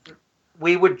 Mm-hmm. And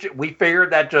we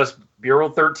figured that just Bureau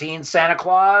 13 Santa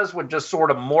Claus would just sort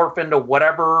of morph into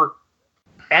whatever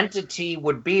entity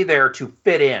would be there to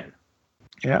fit in.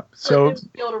 Yeah. So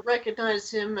be able to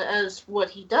recognize him as what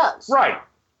he does. Right.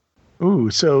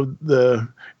 So the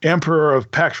Emperor of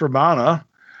Pax Romana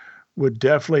would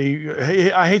definitely.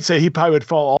 I hate to say he probably would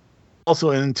fall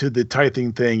also into the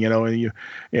tithing thing, And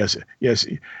yes,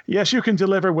 you can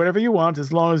deliver whatever you want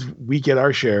as long as we get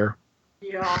our share.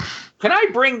 Yeah. Can I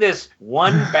bring this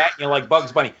one bag? Like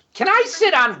Bugs Bunny. Can I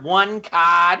sit on one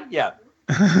cod? Yeah.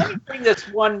 Let me bring this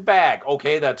one bag.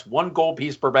 Okay, that's one gold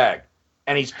piece per bag.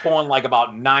 And he's pulling like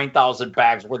about 9,000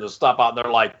 bags worth of stuff out. And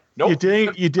they're like, nope.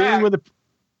 You're dealing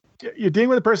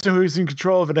with a person who's in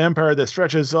control of an empire that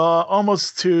stretches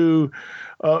almost to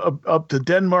up to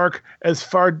Denmark, as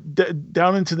far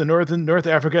down into the North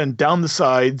Africa and down the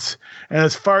sides, and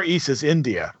as far east as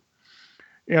India.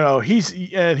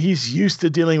 He's used to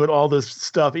dealing with all this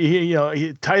stuff.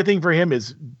 Tithing for him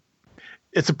is.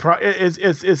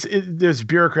 There's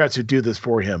bureaucrats who do this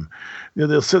for him.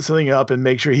 They'll set something up and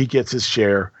make sure he gets his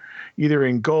share, either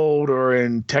in gold or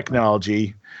in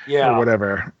technology, or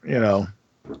whatever.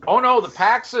 Oh no, the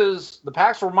Pax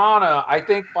Romana. I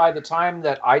think by the time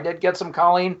that I did get some,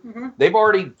 Colleen, they've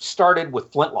already started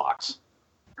with flintlocks.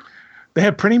 They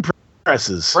have printing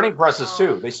presses. Printing presses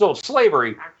too. They still have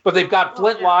slavery, but they've got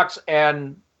flintlocks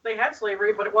and. They had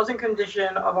slavery, but it wasn't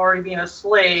condition of already being a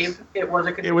slave. It was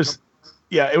a condition.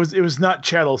 It was not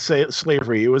chattel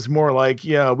slavery. It was more like,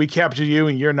 we captured you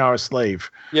and you're now a slave.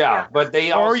 Yeah, but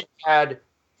they also had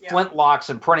flintlocks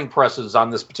and printing presses on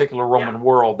this particular Roman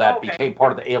world that became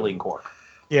part of the Alien Corps.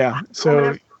 Yeah,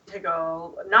 so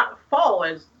not fall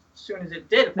as soon as it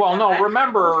did. Well, no,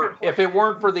 remember, if it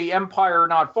weren't for the Empire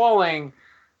not falling,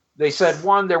 they said,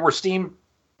 there were steam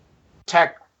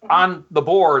tech on the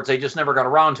boards. They just never got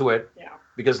around to it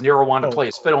because Nero wanted to play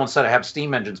his fiddle instead of have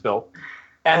steam engines built.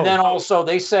 And then also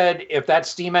they said if that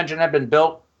steam engine had been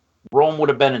built, Rome would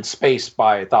have been in space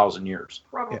by 1,000 years.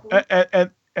 Probably.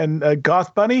 And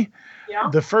Goth Bunny, Yeah.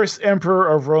 the first emperor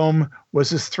of Rome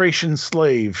was this Thracian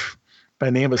slave by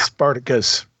the name of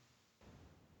Spartacus.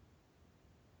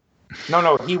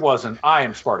 No, he wasn't. I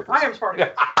am Spartacus. I am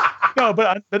Spartacus. No,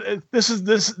 but this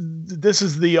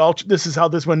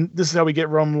is how we get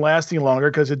Rome lasting longer,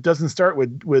 because it doesn't start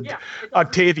with Yeah, it doesn't-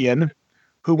 Octavian,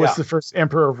 who was Yeah. the first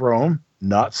emperor of Rome,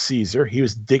 not Caesar. He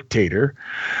was dictator.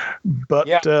 But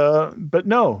Yeah. but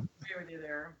no, agree with you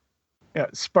there. yeah,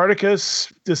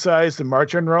 Spartacus decides to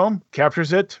march on Rome,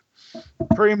 captures it,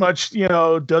 pretty much,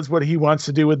 does what he wants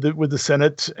to do with the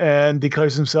Senate, and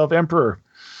declares himself emperor.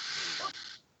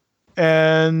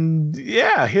 And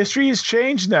yeah, history has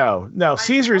changed now. Now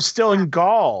Caesar is still in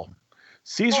Gaul.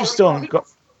 Caesar's still in Gaul.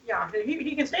 Yeah,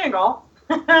 he can stay in Gaul.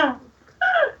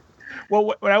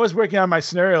 Well, when I was working on my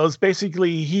scenarios,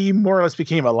 basically he more or less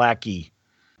became a lackey.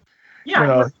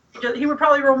 Yeah, he would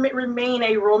probably remain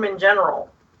a Roman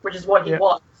general, which is what he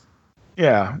was.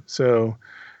 Yeah. So,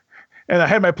 and I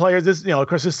had my players. This, of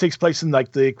course, this takes place in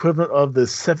like the equivalent of the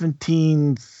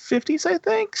 1750s, I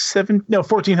think.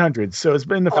 1400s. So it's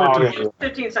been the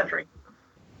 15th century.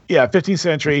 Yeah, 15th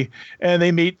century, and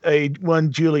they meet one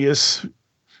Julius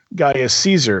Gaius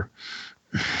Caesar.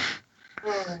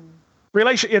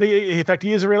 Relation. In fact,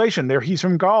 he is a relation. He's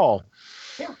from Gaul.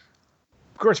 Yeah.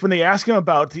 Of course, when they ask him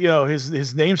about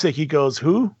his namesake, he goes,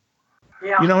 "Who?"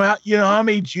 Yeah. You know how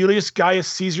many Julius Gaius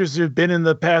Caesars there have been in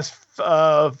the past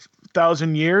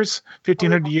 1,000 years,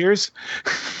 1,500 years?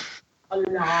 A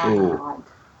lot.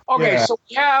 Okay, Yeah. so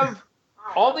we have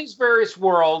all these various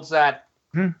worlds that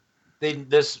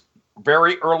this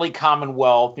very early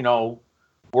Commonwealth,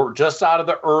 we're just out of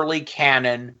the early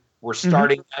canon. We're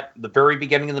starting at the very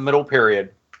beginning of the middle period.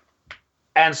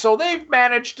 And so they've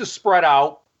managed to spread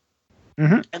out.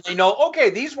 And they know,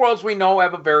 okay, these worlds we know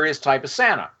have a various type of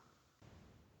Santa.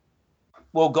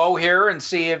 We'll go here and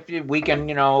see if we can,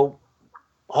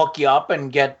 hook you up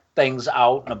and get things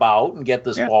out and about and get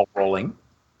this ball rolling.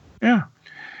 Yeah.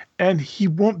 And he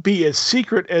won't be as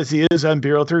secret as he is on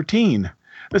Bureau 13.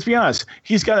 Let's be honest.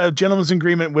 He's got a gentleman's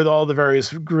agreement with all the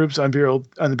various groups on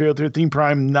the Bureau 13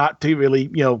 Prime not to really,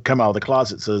 come out of the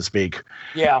closet, so to speak.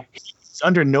 Yeah. He's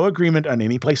under no agreement on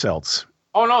any place else.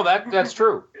 Oh, no, that's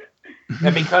true.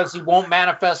 And because he won't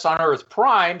manifest on Earth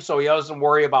Prime, so he doesn't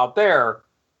worry about there,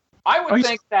 I would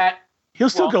think that he'll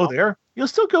still go there. He'll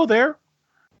still go there.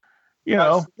 He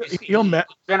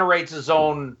generates his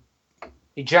own.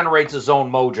 He generates his own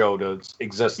mojo to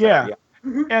exist. Yeah. There.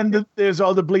 And there's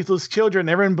all the Bleathless children.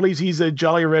 Everyone believes he's a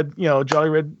jolly fat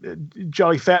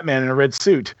man in a red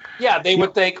suit. Yeah, they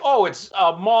would think, oh, it's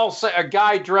a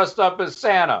guy dressed up as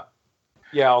Santa.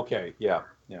 Yeah, okay, yeah.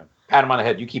 Pat him on the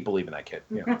head. You keep believing that kid.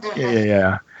 Yeah.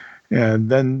 Yeah. And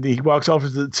then he walks off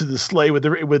to the sleigh with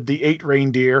the 8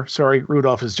 reindeer. Sorry,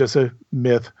 Rudolph is just a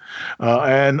myth.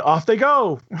 And off they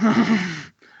go.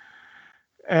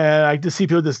 And I just see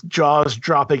people just jaws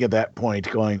dropping at that point,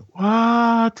 going,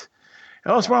 "What?"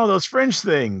 That was one of those French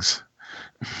things.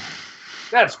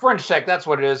 That's French tech. That's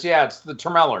what it is. Yeah, it's the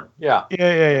Termelern. Yeah.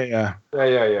 Yeah.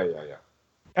 Yeah.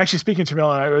 Actually, speaking of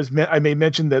Termelern, I may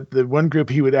mention that the one group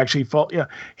he would actually fall. Yeah,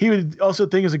 he would also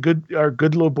think is good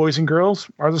little boys and girls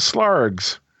are the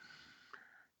Slargs.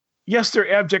 Yes,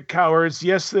 they're abject cowards.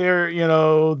 Yes,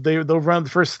 they'll run the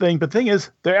first thing. But the thing is,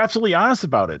 they're absolutely honest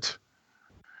about it.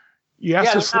 You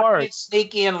ask the Slarg. Not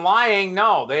sneaky and lying.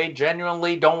 No, they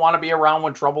genuinely don't want to be around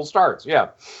when trouble starts. Yeah.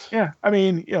 Yeah, I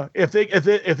mean, if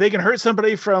they can hurt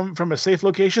somebody from a safe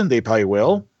location, they probably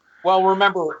will. Well,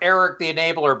 remember Eric the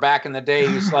Enabler back in the day?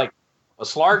 He's like, a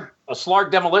Slarg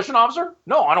demolition officer?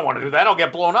 No, I don't want to do that. I'll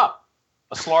get blown up.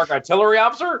 A Slarg artillery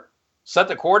officer? Set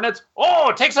the coordinates.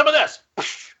 Oh, take some of this.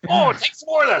 Oh, take some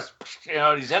more of this.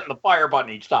 He's hitting the fire button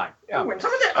each time. Yeah.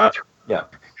 Yeah.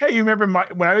 Hey, you remember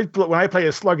when I played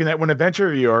a slug in that one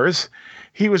adventure of yours?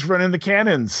 He was running the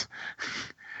cannons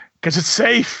because it's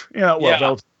safe.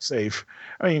 Relatively safe.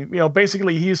 I mean,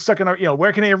 basically he's stuck in a.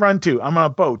 Where can I run to? I'm on a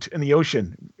boat in the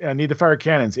ocean. I need to fire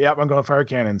cannons. Yep, I'm going to fire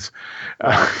cannons.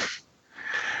 That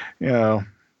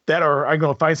or I'm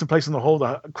going to find some place in the hole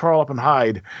to crawl up and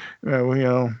hide.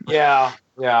 Yeah.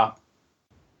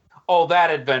 Oh,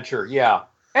 that adventure. Yeah.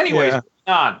 Anyways,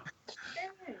 on.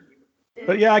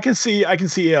 But yeah, I can see.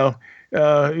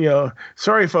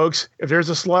 Sorry, folks. If there's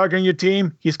a slug on your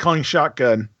team, he's calling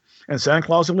shotgun, and Santa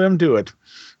Claus will let him do it.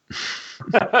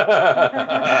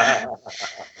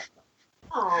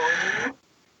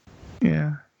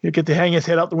 Yeah, you get to hang his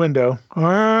head out the window.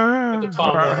 Yeah.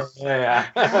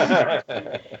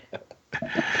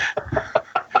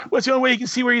 What's the only way you can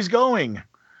see where he's going?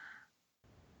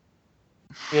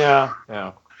 Yeah.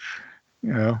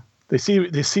 You know, they see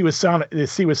with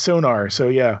sonar. So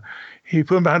yeah, he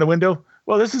put him behind the window.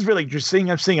 Well, this is really interesting.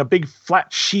 I'm seeing a big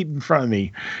flat sheet in front of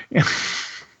me.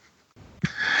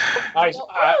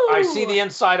 I see the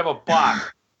inside of a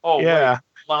box. Oh, yeah.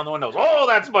 Wait, on the windows. Oh,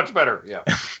 that's much better. Yeah.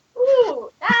 Ooh,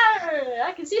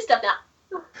 I can see stuff now.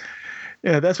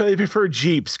 Yeah, that's why they prefer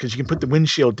Jeeps, because you can put the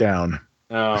windshield down.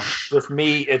 No,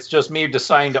 it's just me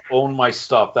deciding to own my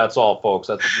stuff. That's all, folks.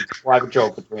 That's a private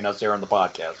joke between us here on the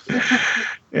podcast.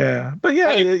 Yeah, but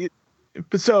yeah,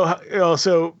 but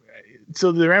so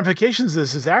the ramifications of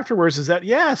this is afterwards is that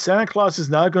Santa Claus is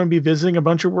now going to be visiting a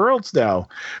bunch of worlds now.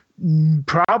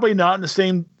 Probably not in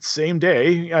the same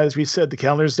day. As we said, the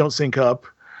calendars don't sync up.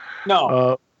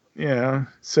 No.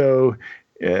 So,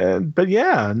 but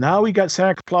yeah, now we got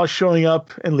Santa Claus showing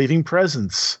up and leaving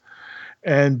presents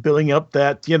and building up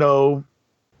that,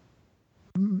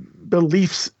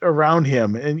 beliefs around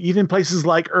him. And even places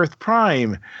like Earth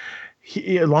Prime,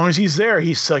 as long as he's there,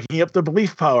 he's sucking up the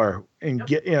belief power and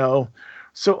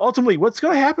so ultimately what's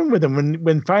going to happen with him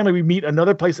when finally we meet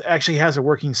another place that actually has a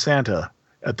working Santa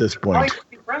at this point?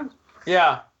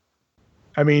 Yeah.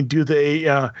 I mean, do they,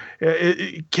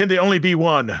 can they only be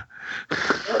one? There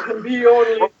can be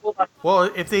only one. Well,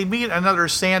 if they meet another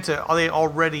Santa, they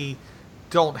already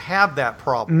don't have that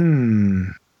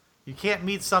problem. You can't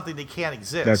meet something that can't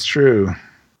exist. That's true.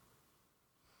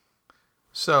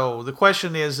 So the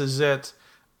question is that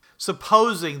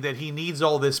supposing that he needs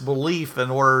all this belief in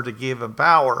order to give him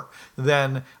power,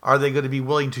 then are they going to be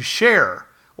willing to share?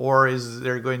 Or are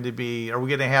we going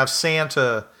to have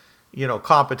Santa,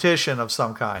 competition of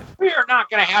some kind? We are not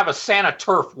going to have a Santa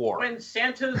turf war. When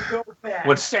Santas go bad.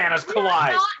 When Santas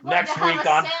collide next week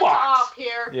on Fox.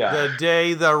 Yeah. The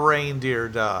day the reindeer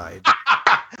died.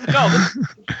 No.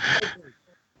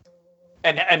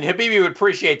 And Habibi would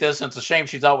appreciate this, and it's a shame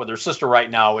she's out with her sister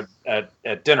right now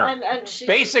at dinner. And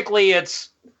basically,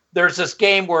 there's this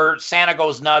game where Santa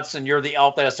goes nuts, and you're the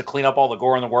elf that has to clean up all the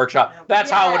gore in the workshop.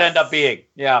 That's how it would end up being.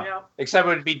 Yeah. Except it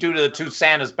would be due to the two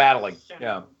Santas battling.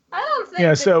 Yeah. I don't think.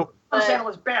 Yeah. So. Santa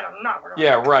was bad enough.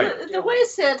 Yeah, right. The way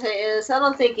Santa is, I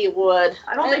don't think he would.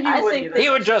 I don't think he would either. He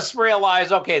would just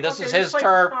realize, okay, this is his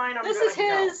turf. This is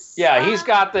his. Yeah, he's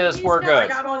got this. We're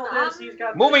good.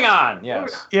 Moving on.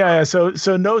 Yes. Yeah. So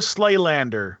no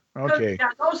Slaylander. Okay. Yeah,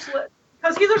 no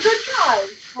because he's a good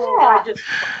guy.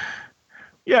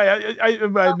 Yeah, I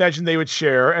imagine they would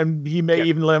share, and he may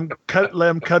even let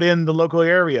him cut in the local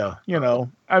area.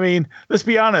 I mean, let's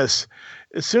be honest.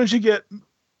 As soon as you get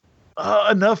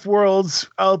enough worlds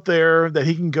out there that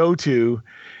he can go to,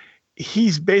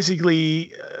 he's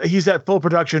at full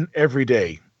production every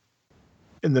day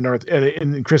in the North,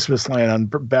 in Christmas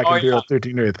Land in Bureau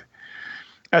 13 Earth.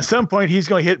 At some point, he's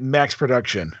going to hit max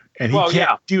production, and he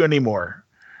can't do anymore.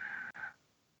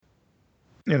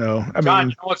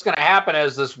 John, what's going to happen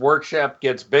as this workshop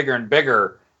gets bigger and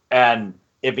bigger, and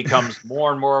it becomes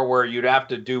more and more where you'd have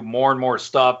to do more and more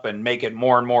stuff and make it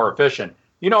more and more efficient.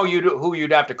 Who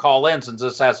you'd have to call in, since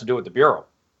this has to do with the Bureau?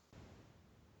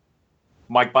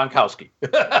 Mike Bonkowski.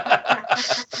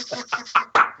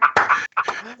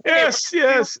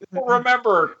 Yes.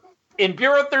 Remember, in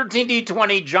Bureau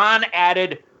 13D20, John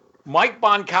added Mike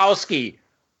Bonkowski,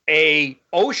 a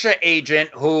OSHA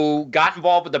agent who got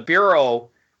involved with the Bureau,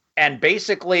 and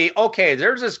basically, okay,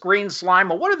 there's this green slime.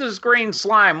 Well, what is this green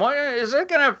slime? What, is it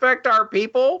going to affect our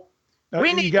people?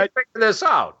 We need to figure this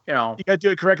out. You got to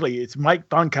do it correctly. It's Mike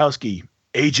Bonkowski,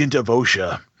 agent of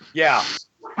OSHA. Yeah.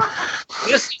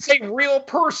 This is a real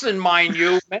person, mind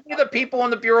you. Many of the people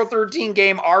in the Bureau 13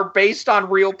 game are based on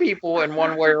real people in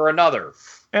one way or another.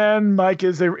 And Mike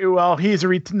is he's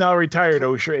a now retired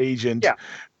OSHA agent. Yeah.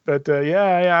 But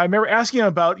I remember asking him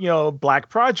about black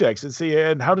projects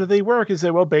and how do they work? He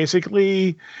said, well,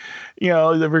 basically,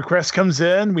 the request comes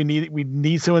in. We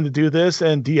need someone to do this,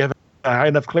 and do you have high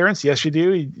enough clearance? Yes, you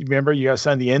do. Remember, you got to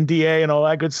sign the NDA and all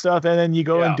that good stuff, and then you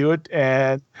go and do it,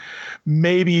 and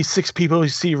maybe 6 people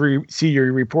see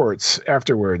your reports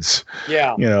afterwards.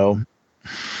 Yeah.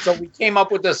 So we came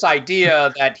up with this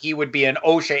idea that he would be an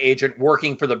OSHA agent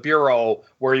working for the Bureau,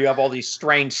 where you have all these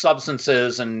strange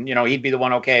substances, and he'd be the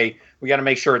one. Okay, we got to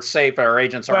make sure it's safe. Our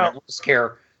agents aren't at risk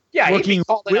here. Yeah, working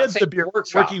with the Bureau,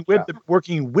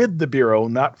 working with the Bureau,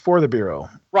 not for the Bureau.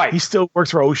 Right. He still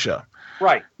works for OSHA.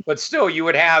 Right, but still, you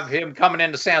would have him coming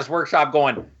into Santa's workshop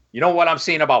going, you know what, I'm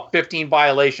seeing about 15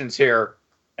 violations here,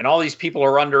 and all these people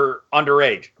are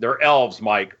underage. They're elves,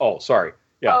 Mike. Oh, sorry.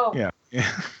 Yeah. Oh. Yeah.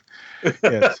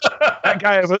 Yes. That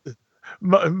guy,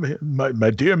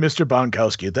 my dear Mr.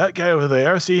 Bonkowski, that guy over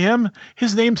there, see him?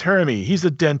 His name's Hermie. He's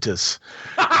a dentist.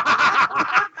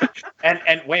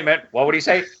 And wait a minute, what would he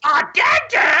say? A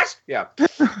dentist! Yeah.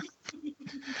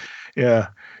 Yeah.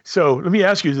 So let me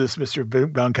ask you this, Mr.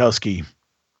 Gronkowski.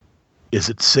 Is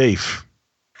it safe?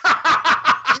 Is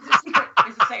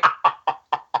it safe?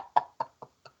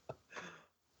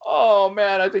 Oh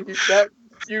man, I think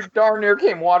you darn near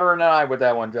came water in an eye with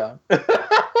that one, John.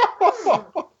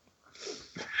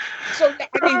 So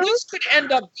I mean, this could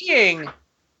end up being,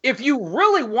 if you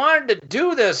really wanted to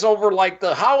do this over like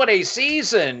the holiday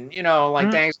season,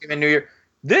 like Thanksgiving, New Year,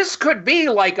 this could be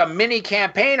like a mini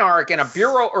campaign arc in a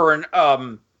bureau or an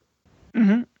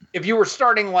if you were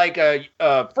starting like a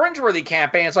Fringeworthy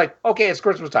campaign, it's like, okay, it's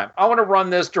Christmas time. I want to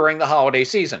run this during the holiday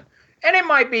season. And it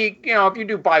might be, if you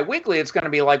do bi-weekly, it's going to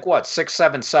be like, what,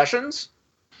 6-7 sessions?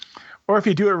 Or if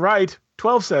you do it right,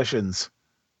 12 sessions.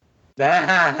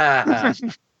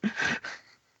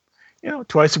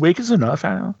 Twice a week is enough. I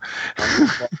don't know.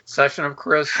 Session of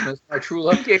Christmas, my true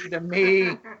love gave to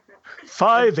me.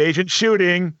 5 agent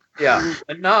shooting. Yeah,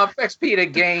 enough XP to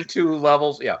gain 2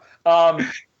 levels. Yeah. All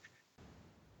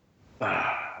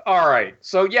right.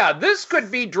 So, yeah, this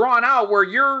could be drawn out where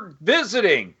you're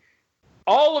visiting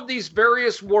all of these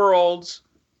various worlds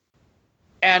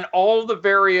and all the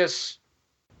various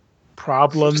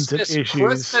problems and issues.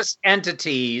 Christmas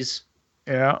entities.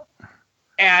 Yeah.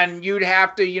 And you'd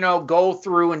have to, go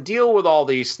through and deal with all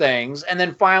these things and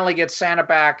then finally get Santa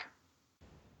back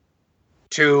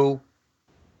to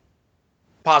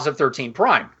Positive 13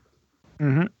 Prime.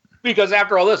 Mm-hmm. Because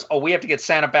after all this, we have to get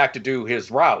Santa back to do his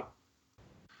route.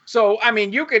 So, I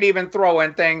mean, you could even throw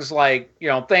in things like,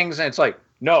 things, and it's like,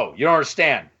 no, you don't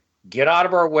understand. Get out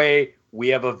of our way. We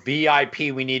have a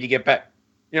VIP we need to get back.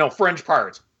 Fringe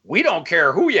Pirates. We don't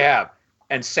care who you have.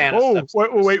 And Santa. Oh,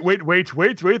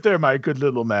 wait there, my good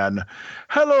little man.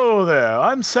 Hello there.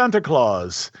 I'm Santa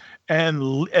Claus.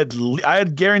 And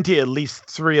I'd guarantee at least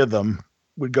 3 of them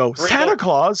would go, Santa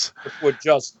Claus?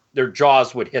 Their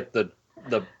jaws would hit the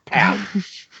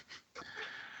path.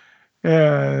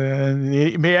 And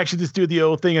you may actually just do the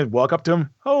old thing and walk up to him.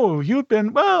 Oh, you've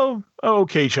been,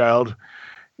 okay, child.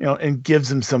 And gives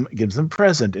them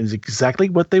present. Is exactly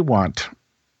what they want.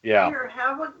 Yeah. Here,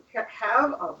 have a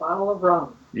bottle of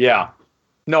rum. Yeah.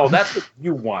 No, that's what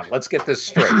you want. Let's get this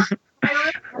straight.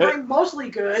 I'm mostly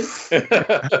good.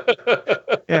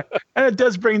 Yeah. And it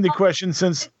does bring the question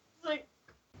since...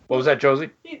 What was that,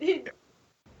 Josie? He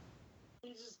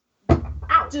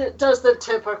does the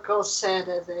typical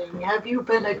Santa thing. Have you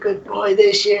been a good boy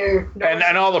this year?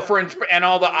 And all the Fringe and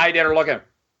all the IDET are looking.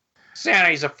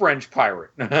 Santa's a Fringe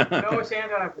pirate. No,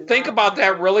 Santa. Think about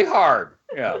that really hard.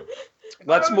 Yeah.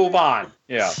 Let's move on.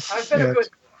 Yeah. I've been a good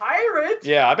pirate.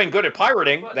 Yeah, I've been good at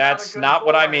pirating. That's not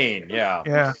what I mean. Yeah.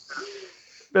 Yeah.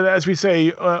 But as we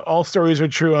say, all stories are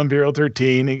true on Bureau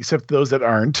 13, except those that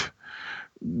aren't.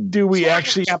 Do we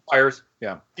actually... Campfires.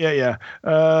 Yeah. Yeah.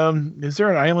 Is there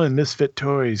an island in Misfit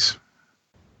Toys?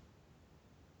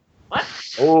 What?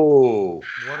 Oh.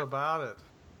 What about it?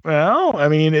 Well, I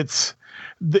mean,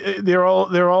 they're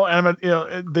all animate.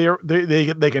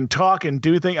 They can talk and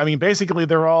do things. I mean, basically,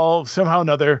 they're all somehow or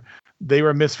another. They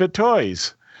were Misfit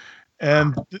Toys,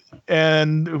 and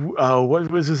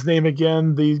what was his name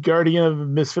again? The guardian of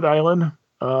Misfit Island.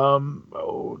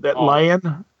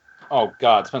 Lion. Oh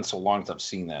God, it's been so long since I've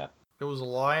seen that. It was a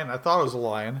lion. I thought it was a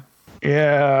lion.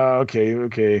 Yeah.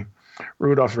 Okay.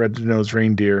 Rudolph Red-Nosed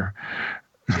Reindeer.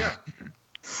 Yeah.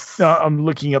 No, I'm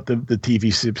looking up the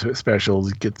TV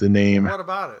specials to get the name. What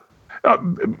about it?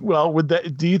 Well,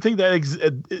 do you think that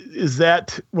is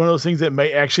that one of those things that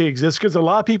may actually exist? Because a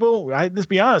lot of people, let's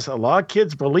be honest, a lot of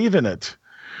kids believe in it.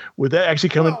 Would that actually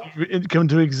come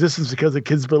into existence because of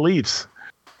kids' beliefs?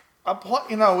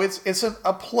 It's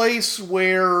a place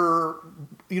where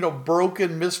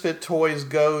broken Misfit toys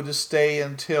go to stay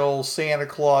until Santa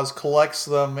Claus collects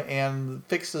them and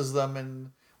fixes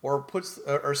them or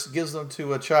gives them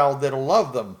to a child that'll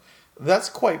love them. That's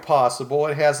quite possible.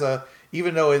 It has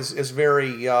even though it's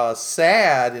very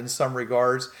sad in some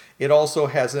regards, it also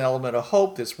has an element of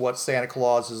hope. That's what Santa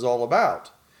Claus is all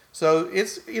about. So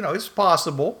it's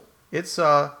possible. It's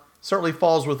certainly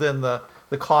falls within the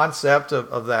concept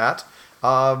of that.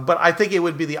 But I think it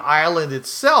would be the island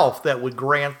itself that would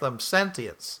grant them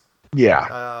sentience.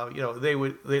 Yeah.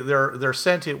 They're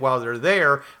sentient while they're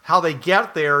there. How they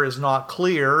get there is not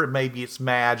clear. Maybe it's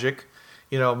magic.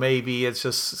 Maybe it's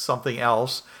just something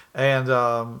else. And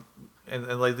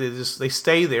like they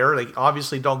stay there. They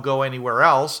obviously don't go anywhere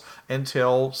else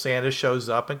until Santa shows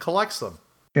up and collects them.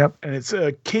 Yep. And it's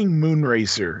King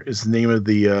Moonracer is the name of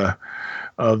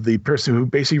the person who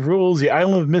basically rules the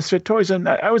island of Misfit Toys. And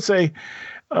I would say,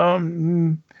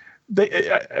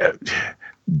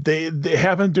 they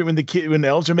happen to when the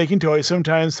elves are making toys.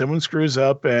 Sometimes someone screws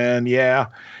up, and you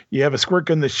have a squirt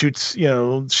gun that shoots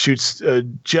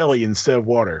jelly instead of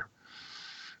water.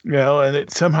 And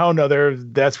it somehow or another,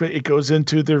 that's when it goes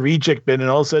into the reject bin, and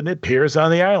all of a sudden it appears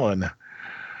on the island.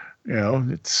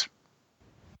 It's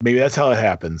maybe that's how it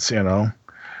happens.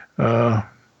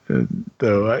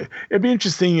 Though it'd be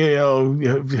interesting.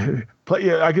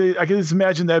 I could just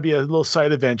imagine that'd be a little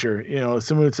side adventure.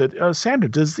 Someone would say, "Santa,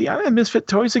 does the Island of Misfit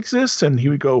Toys exist?" And he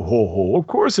would go, "Ho ho, of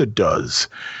course it does.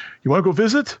 You want to go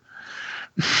visit?"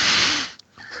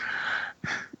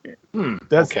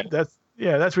 That's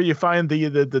where you find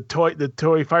the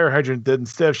toy fire hydrant that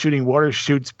instead of shooting water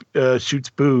shoots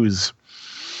booze.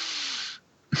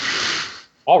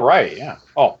 All right, yeah.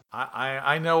 Oh,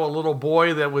 I know a little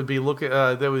boy that would be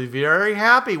very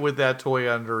happy with that toy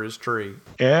under his tree.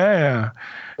 Yeah.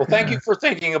 Well, thank you for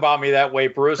thinking about me that way,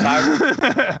 Bruce.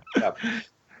 Yeah. All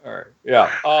right.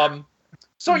 Yeah.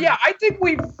 So yeah, I think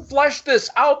we fleshed this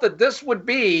out that this would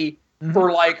be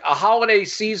for like a holiday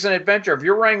season adventure. If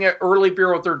you're running an early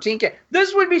Bureau 13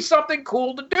 this would be something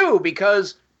cool to do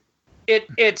because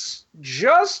it's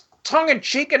just tongue in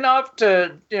cheek enough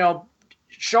to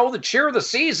show the cheer of the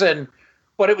season,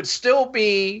 but it would still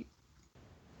be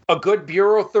a good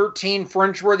Bureau 13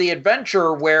 fringe-worthy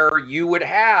adventure where you would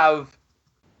have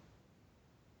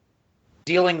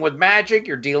dealing with magic,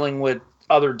 you're dealing with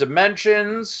other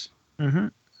dimensions. Mm-hmm.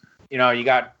 You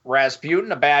got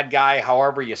Rasputin, a bad guy,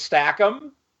 however you stack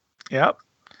them. Yep.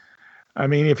 I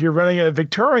mean, if you're running a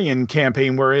Victorian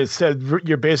campaign where instead of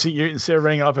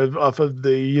running off of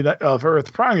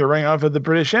Earth Prime, you're running off of the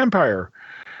British Empire.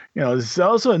 This is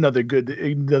also another good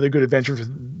adventure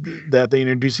that they're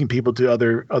introducing people to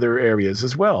other areas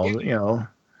as well.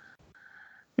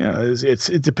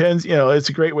 It depends. It's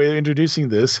a great way of introducing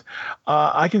this.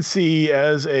 I can see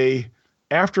as a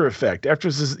after effect after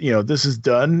this is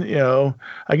done.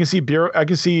 I can see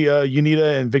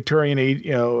UNITA and Victorian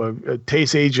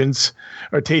TASE agents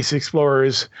or TASE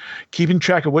explorers keeping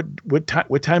track of what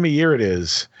time of year it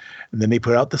is. And then they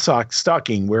put out the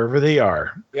stocking wherever they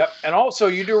are. Yep. And also,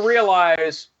 you do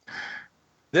realize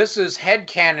this is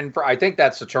headcanon I think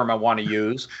that's the term I want to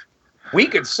use. We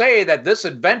could say that this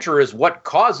adventure is what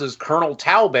causes Colonel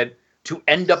Talbot to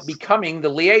end up becoming the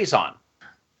liaison.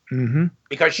 Mm-hmm.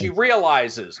 Because she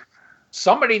realizes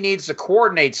somebody needs to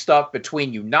coordinate stuff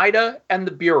between UNITA and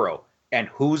the Bureau. And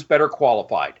who's better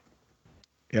qualified?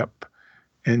 Yep.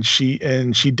 And she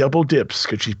double dips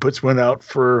because she puts one out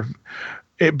for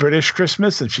British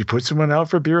Christmas, and she puts one out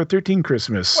for Bureau 13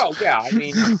 Christmas. Well, yeah, I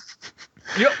mean,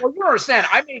 you understand.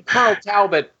 I made Colonel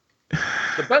Talbot.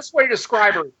 The best way to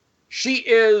describe her, she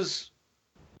is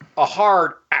a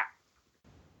hard,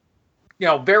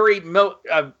 very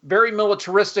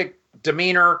militaristic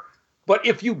demeanor. But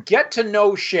if you get to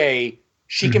know Shay,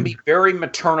 she can be very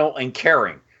maternal and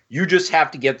caring. You just have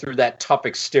to get through that tough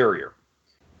exterior.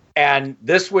 And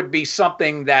this would be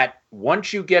something that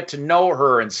once you get to know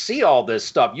her and see all this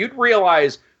stuff, you'd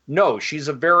realize, no, she's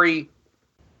a very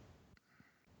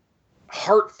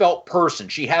heartfelt person.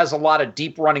 She has a lot of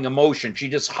deep running emotion. She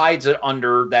just hides it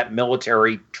under that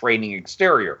military training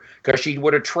exterior because she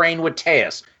would have trained with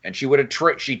Teus and she would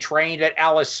have she trained at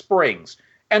Alice Springs.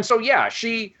 And so, yeah,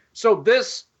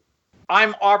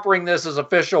 I'm offering this as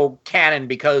official canon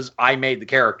because I made the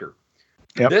character.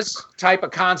 Yep. This type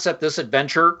of concept, this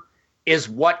adventure, is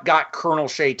what got Colonel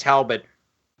Shay Talbot.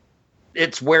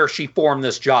 It's where she formed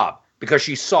this job because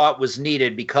she saw it was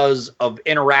needed because of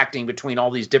interacting between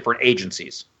all these different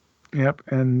agencies. Yep.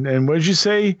 And what did you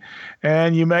say?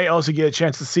 And you may also get a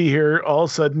chance to see her all of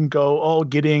a sudden go,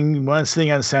 getting one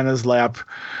sitting on Santa's lap,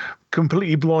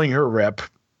 completely blowing her rep.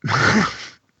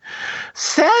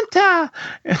 Santa!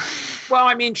 Well,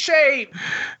 I mean, Shay...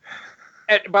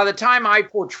 by the time I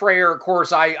portray her, of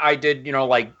course, I did,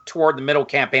 toward the middle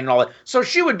campaign and all that. So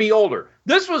she would be older.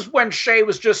 This was when Shay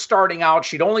was just starting out.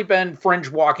 She'd only been fringe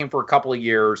walking for a couple of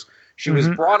years. She was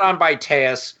brought on by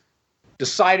Teus,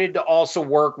 decided to also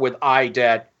work with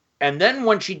IDET. And then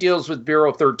when she deals with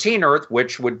Bureau 13 Earth,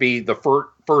 which would be the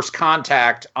first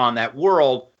contact on that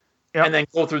world, and then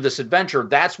go through this adventure,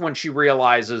 that's when she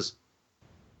realizes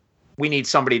we need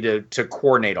somebody to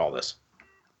coordinate all this.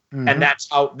 Mm-hmm. And that's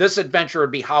how this adventure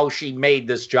would be how she made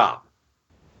this job.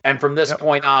 And from this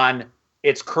point on,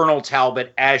 it's Colonel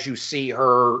Talbot as you see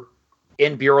her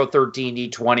in Bureau 13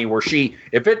 D20, where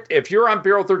if you're on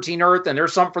Bureau 13 Earth and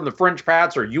there's something from the Fringe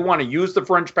Pats or you want to use the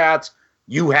Fringe Pats,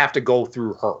 you have to go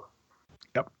through her.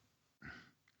 Yep.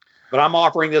 But I'm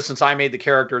offering this since I made the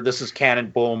character. This is canon,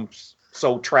 boom.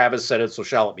 So Travis said it, so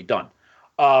shall it be done.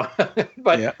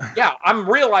 But yeah, I'm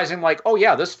realizing like, oh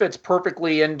yeah, this fits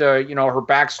perfectly into, her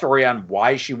backstory on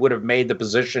why she would have made the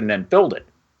position and filled it.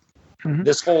 Mm-hmm.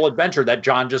 This whole adventure that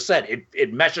John just said,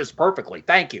 it meshes perfectly.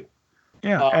 Thank you.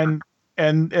 Yeah.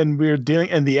 And we're dealing,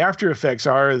 and the after effects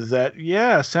are that,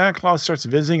 Santa Claus starts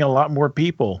visiting a lot more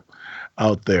people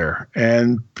out there,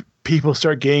 and people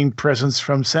start getting presents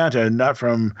from Santa, and not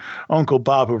from Uncle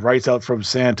Bob, who writes out from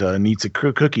Santa and eats a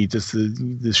cookie just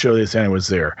to show that Santa was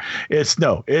there. It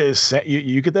is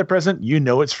you get that present,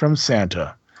 it's from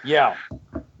Santa. Yeah.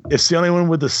 It's the only one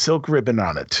with the silk ribbon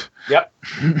on it. Yep.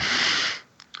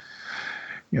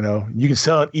 You can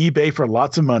sell it on eBay for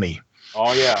lots of money.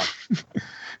 Oh yeah.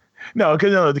 No,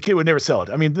 because the kid would never sell it.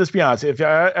 I mean, let's be honest. If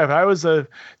I was a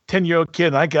 10-year-old kid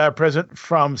and I got a present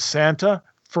from Santa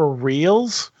for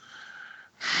reals,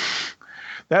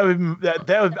 I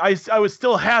would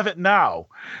still have it now.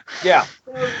 Yeah.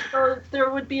 There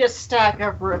would be a stack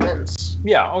of ribbons.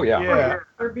 Yeah. Oh yeah. Yeah.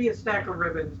 There'd be a stack of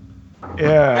ribbons.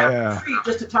 Yeah. Tree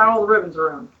just to tie all the ribbons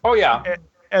around. Oh yeah.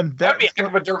 And that'd be a heck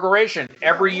of a decoration.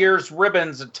 Every year's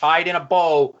ribbons are tied in a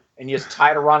bow, and you just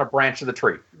tie it around a branch of the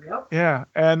tree. Yep. Yeah,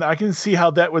 and I can see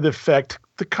how that would affect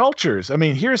the cultures. I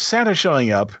mean, here's Santa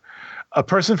showing up, a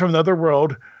person from another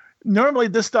world. Normally,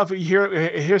 this stuff, you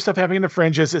hear stuff happening in the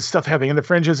fringes. It's stuff happening in the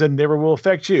fringes and never will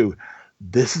affect you.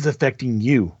 This is affecting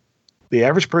you. The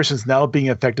average person is now being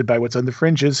affected by what's on the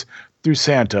fringes through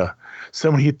Santa,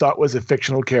 someone he thought was a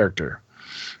fictional character.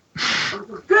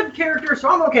 Good character, so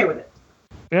I'm okay with it.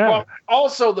 Yeah. Well,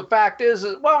 also the fact is,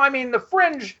 the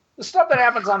fringe, the stuff that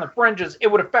happens on the fringes,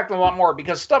 it would affect them a lot more,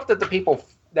 because stuff that the people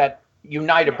that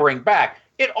United bring back,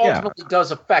 it ultimately does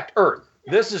affect Earth.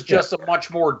 This is just a much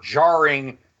more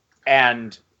jarring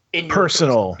and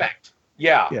personal effect.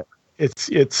 Yeah. Yeah. It's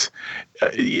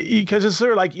because it's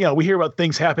sort of like, we hear about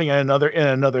things happening in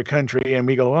another country and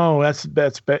we go, oh, that's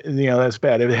bad.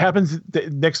 If it happens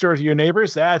next door to your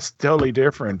neighbors, that's totally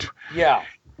different. Yeah.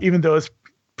 Even though it's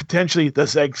potentially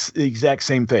the exact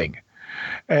same thing.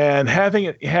 And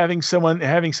having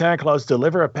Santa Claus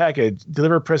deliver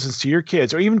presents to your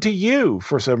kids, or even to you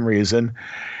for some reason,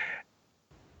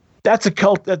 that's a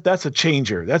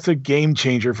changer. That's a game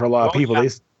changer for a lot of people. Yeah.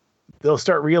 They'll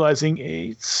start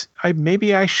realizing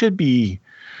maybe I should be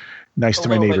nice to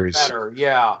my neighbors. Better.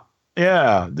 Yeah.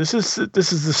 Yeah. This is the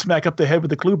smack up the head with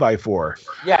the clue by 4.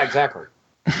 Yeah, exactly.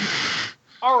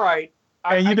 All right.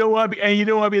 You don't want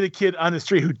to be the kid on the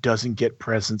street who doesn't get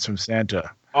presents from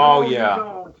Santa. Oh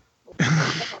yeah. A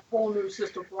whole new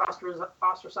system for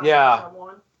ostracizing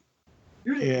someone.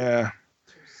 Yeah.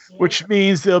 Which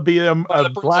means there'll be a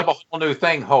black. Up a whole new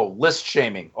thing. List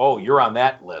shaming. Oh, you're on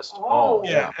that list. Oh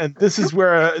yeah. And this is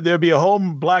where there'll be a whole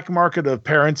black market of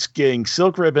parents getting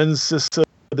silk ribbons just so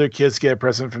their kids get a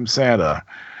present from Santa.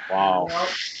 Wow.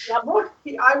 Yeah, look,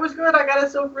 I was good. I got a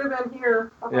silk ribbon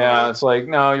here. Yeah, it's like,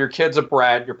 no, your kid's a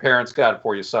brat. Your parents got it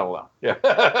for you. Settle down.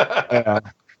 Yeah.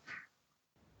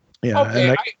 Yeah.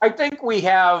 Okay, I think we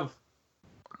have,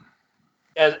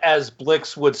 as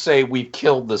Blix would say, we've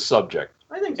killed the subject.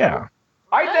 I think so. Yeah.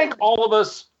 I think all of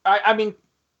us,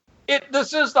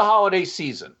 this is the holiday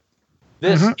season.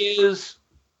 This is,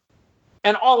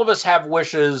 and all of us have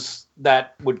wishes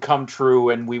that would come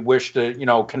true, and we wish to,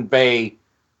 convey.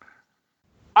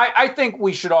 I think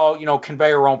we should all,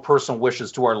 convey our own personal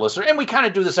wishes to our listeners. And we kind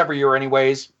of do this every year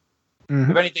anyways. Mm-hmm.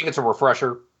 If anything, it's a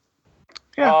refresher.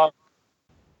 Yeah.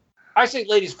 I say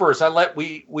ladies first.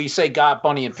 We say God,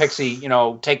 Bunny, and Pixie,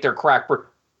 take their crack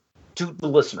to the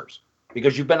listeners.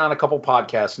 Because you've been on a couple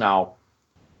podcasts now.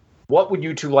 What would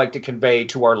you two like to convey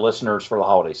to our listeners for the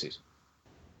holiday season?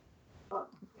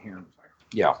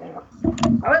 Yeah.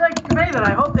 I would like to convey that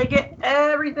I hope they get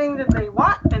everything that they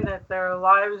want and that their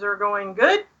lives are going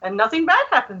good and nothing bad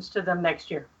happens to them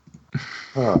next year.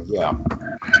 Yeah.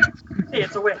 Hey,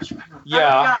 it's a wish.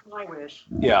 Yeah. I got my wish.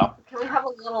 Yeah. Can we have a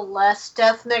little less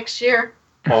death next year?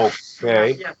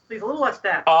 Okay. Yes, please, a little less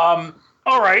death. All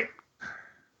right.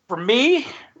 For me,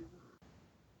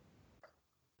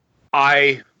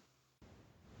 I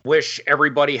wish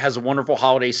everybody has a wonderful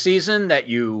holiday season, that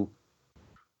you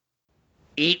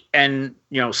eat and,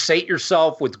 sate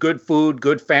yourself with good food,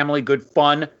 good family, good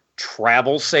fun,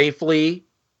 travel safely,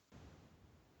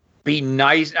 be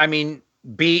nice.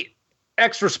 Be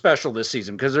extra special this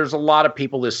season, because there's a lot of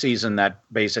people this season that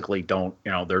basically don't,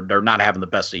 they're not having the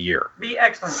best of year. Be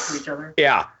excellent to each other.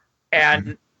 Yeah.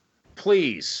 And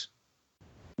please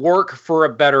work for a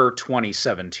better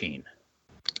 2017.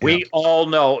 We all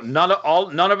know, none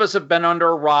of us have been under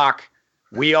a rock.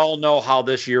 We all know how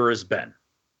this year has been.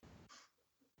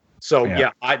 So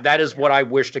that is what I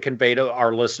wish to convey to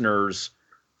our listeners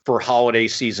for holiday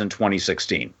season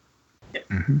 2016.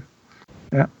 Mm-hmm.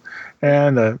 Yeah.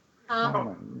 And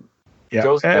yeah.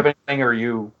 Joseph, And- have anything, or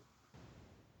you?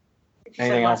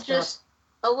 Anything else? Just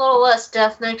a little less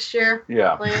death next year.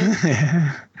 Yeah. Please.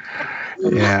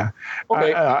 yeah.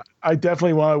 Okay. I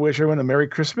definitely want to wish everyone a Merry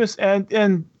Christmas,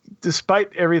 and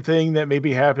despite everything that may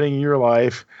be happening in your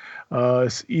life,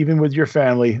 even with your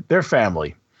family, their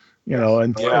family,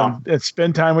 and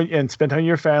spend time with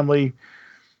your family,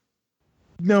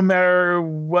 no matter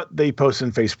what they post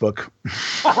on Facebook.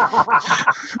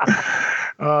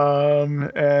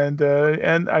 And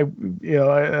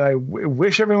I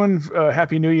wish everyone a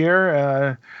Happy New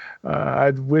Year.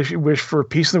 I'd wish for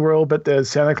peace in the world, but as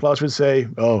Santa Claus would say,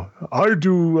 "Oh, I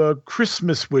do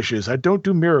Christmas wishes. I don't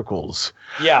do miracles."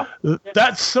 Yeah.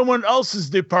 That's someone else's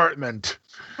department.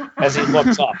 As he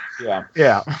looks up. Yeah.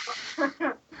 Yeah.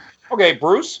 Okay,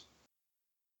 Bruce.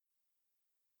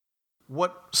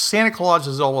 What Santa Claus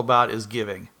is all about is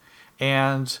giving.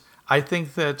 And I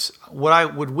think that what I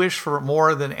would wish for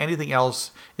more than anything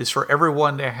else is for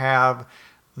everyone to have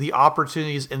the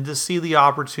opportunities and to see the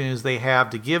opportunities they have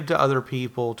to give to other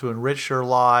people, to enrich their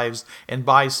lives, and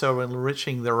by so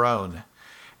enriching their own.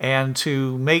 And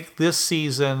to make this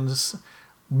season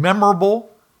memorable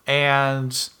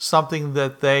and something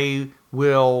that they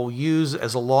will use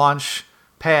as a launch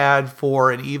pad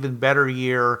for an even better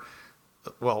year.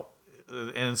 Well,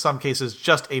 and in some cases,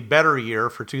 just a better year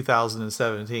for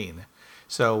 2017.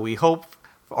 So we hope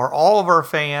for all of our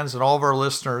fans and all of our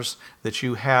listeners that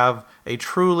you have a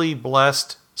truly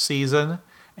blessed season,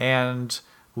 and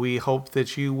we hope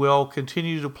that you will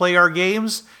continue to play our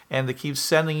games and to keep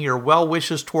sending your well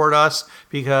wishes toward us,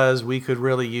 because we could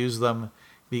really use them.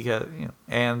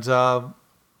 And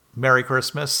Merry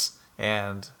Christmas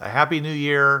and a Happy New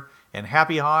Year and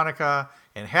Happy Hanukkah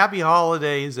and Happy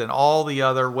Holidays and all the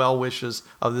other well wishes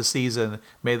of the season.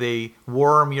 May they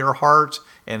warm your heart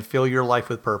and fill your life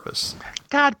with purpose.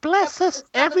 God bless us,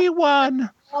 everyone.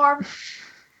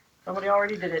 Somebody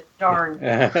already did it. Darn.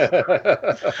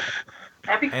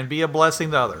 Happy. And be a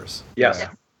blessing to others. Yes.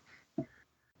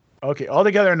 Okay, all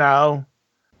together now.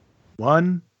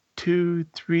 1, 2,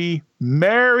 3.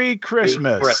 Merry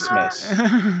Christmas. Christmas.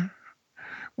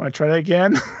 Want to try that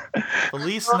again?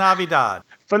 Feliz Navidad.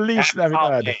 Feliz Happy Navidad.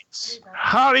 holidays.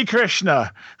 Hare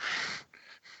Krishna.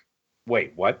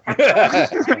 Wait, what?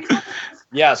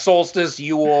 Yeah, solstice,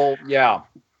 Yule. Yeah.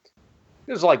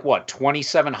 There's like, what,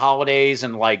 27 holidays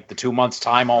in like the 2 months'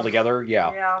 time altogether?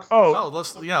 Yeah. Yeah. Oh,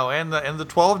 let's and the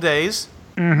 12 days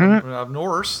of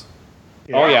Norse.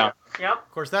 Oh, yeah. Yep.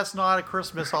 Of course, that's not a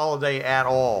Christmas holiday at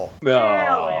all.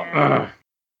 Oh.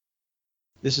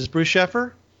 This is Bruce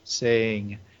Sheffer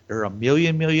saying there are a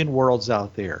million worlds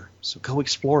out there, so go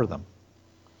explore them.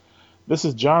 This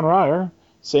is John Ryer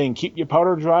saying keep your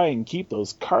powder dry and keep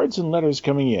those cards and letters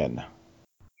coming in.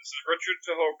 This is Richard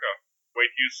Tahoka. Wait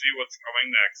till you see what's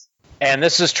coming next. And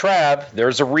this is Trav.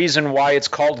 There's a reason why it's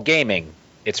called gaming.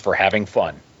 It's for having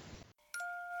fun.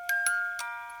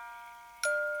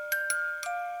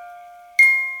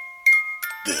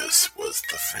 This was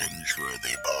the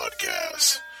Fringeworthy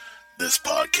Podcast. This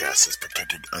podcast is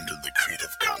protected under the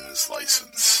Creative Commons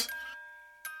license.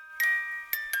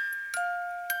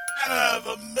 Have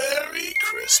a Merry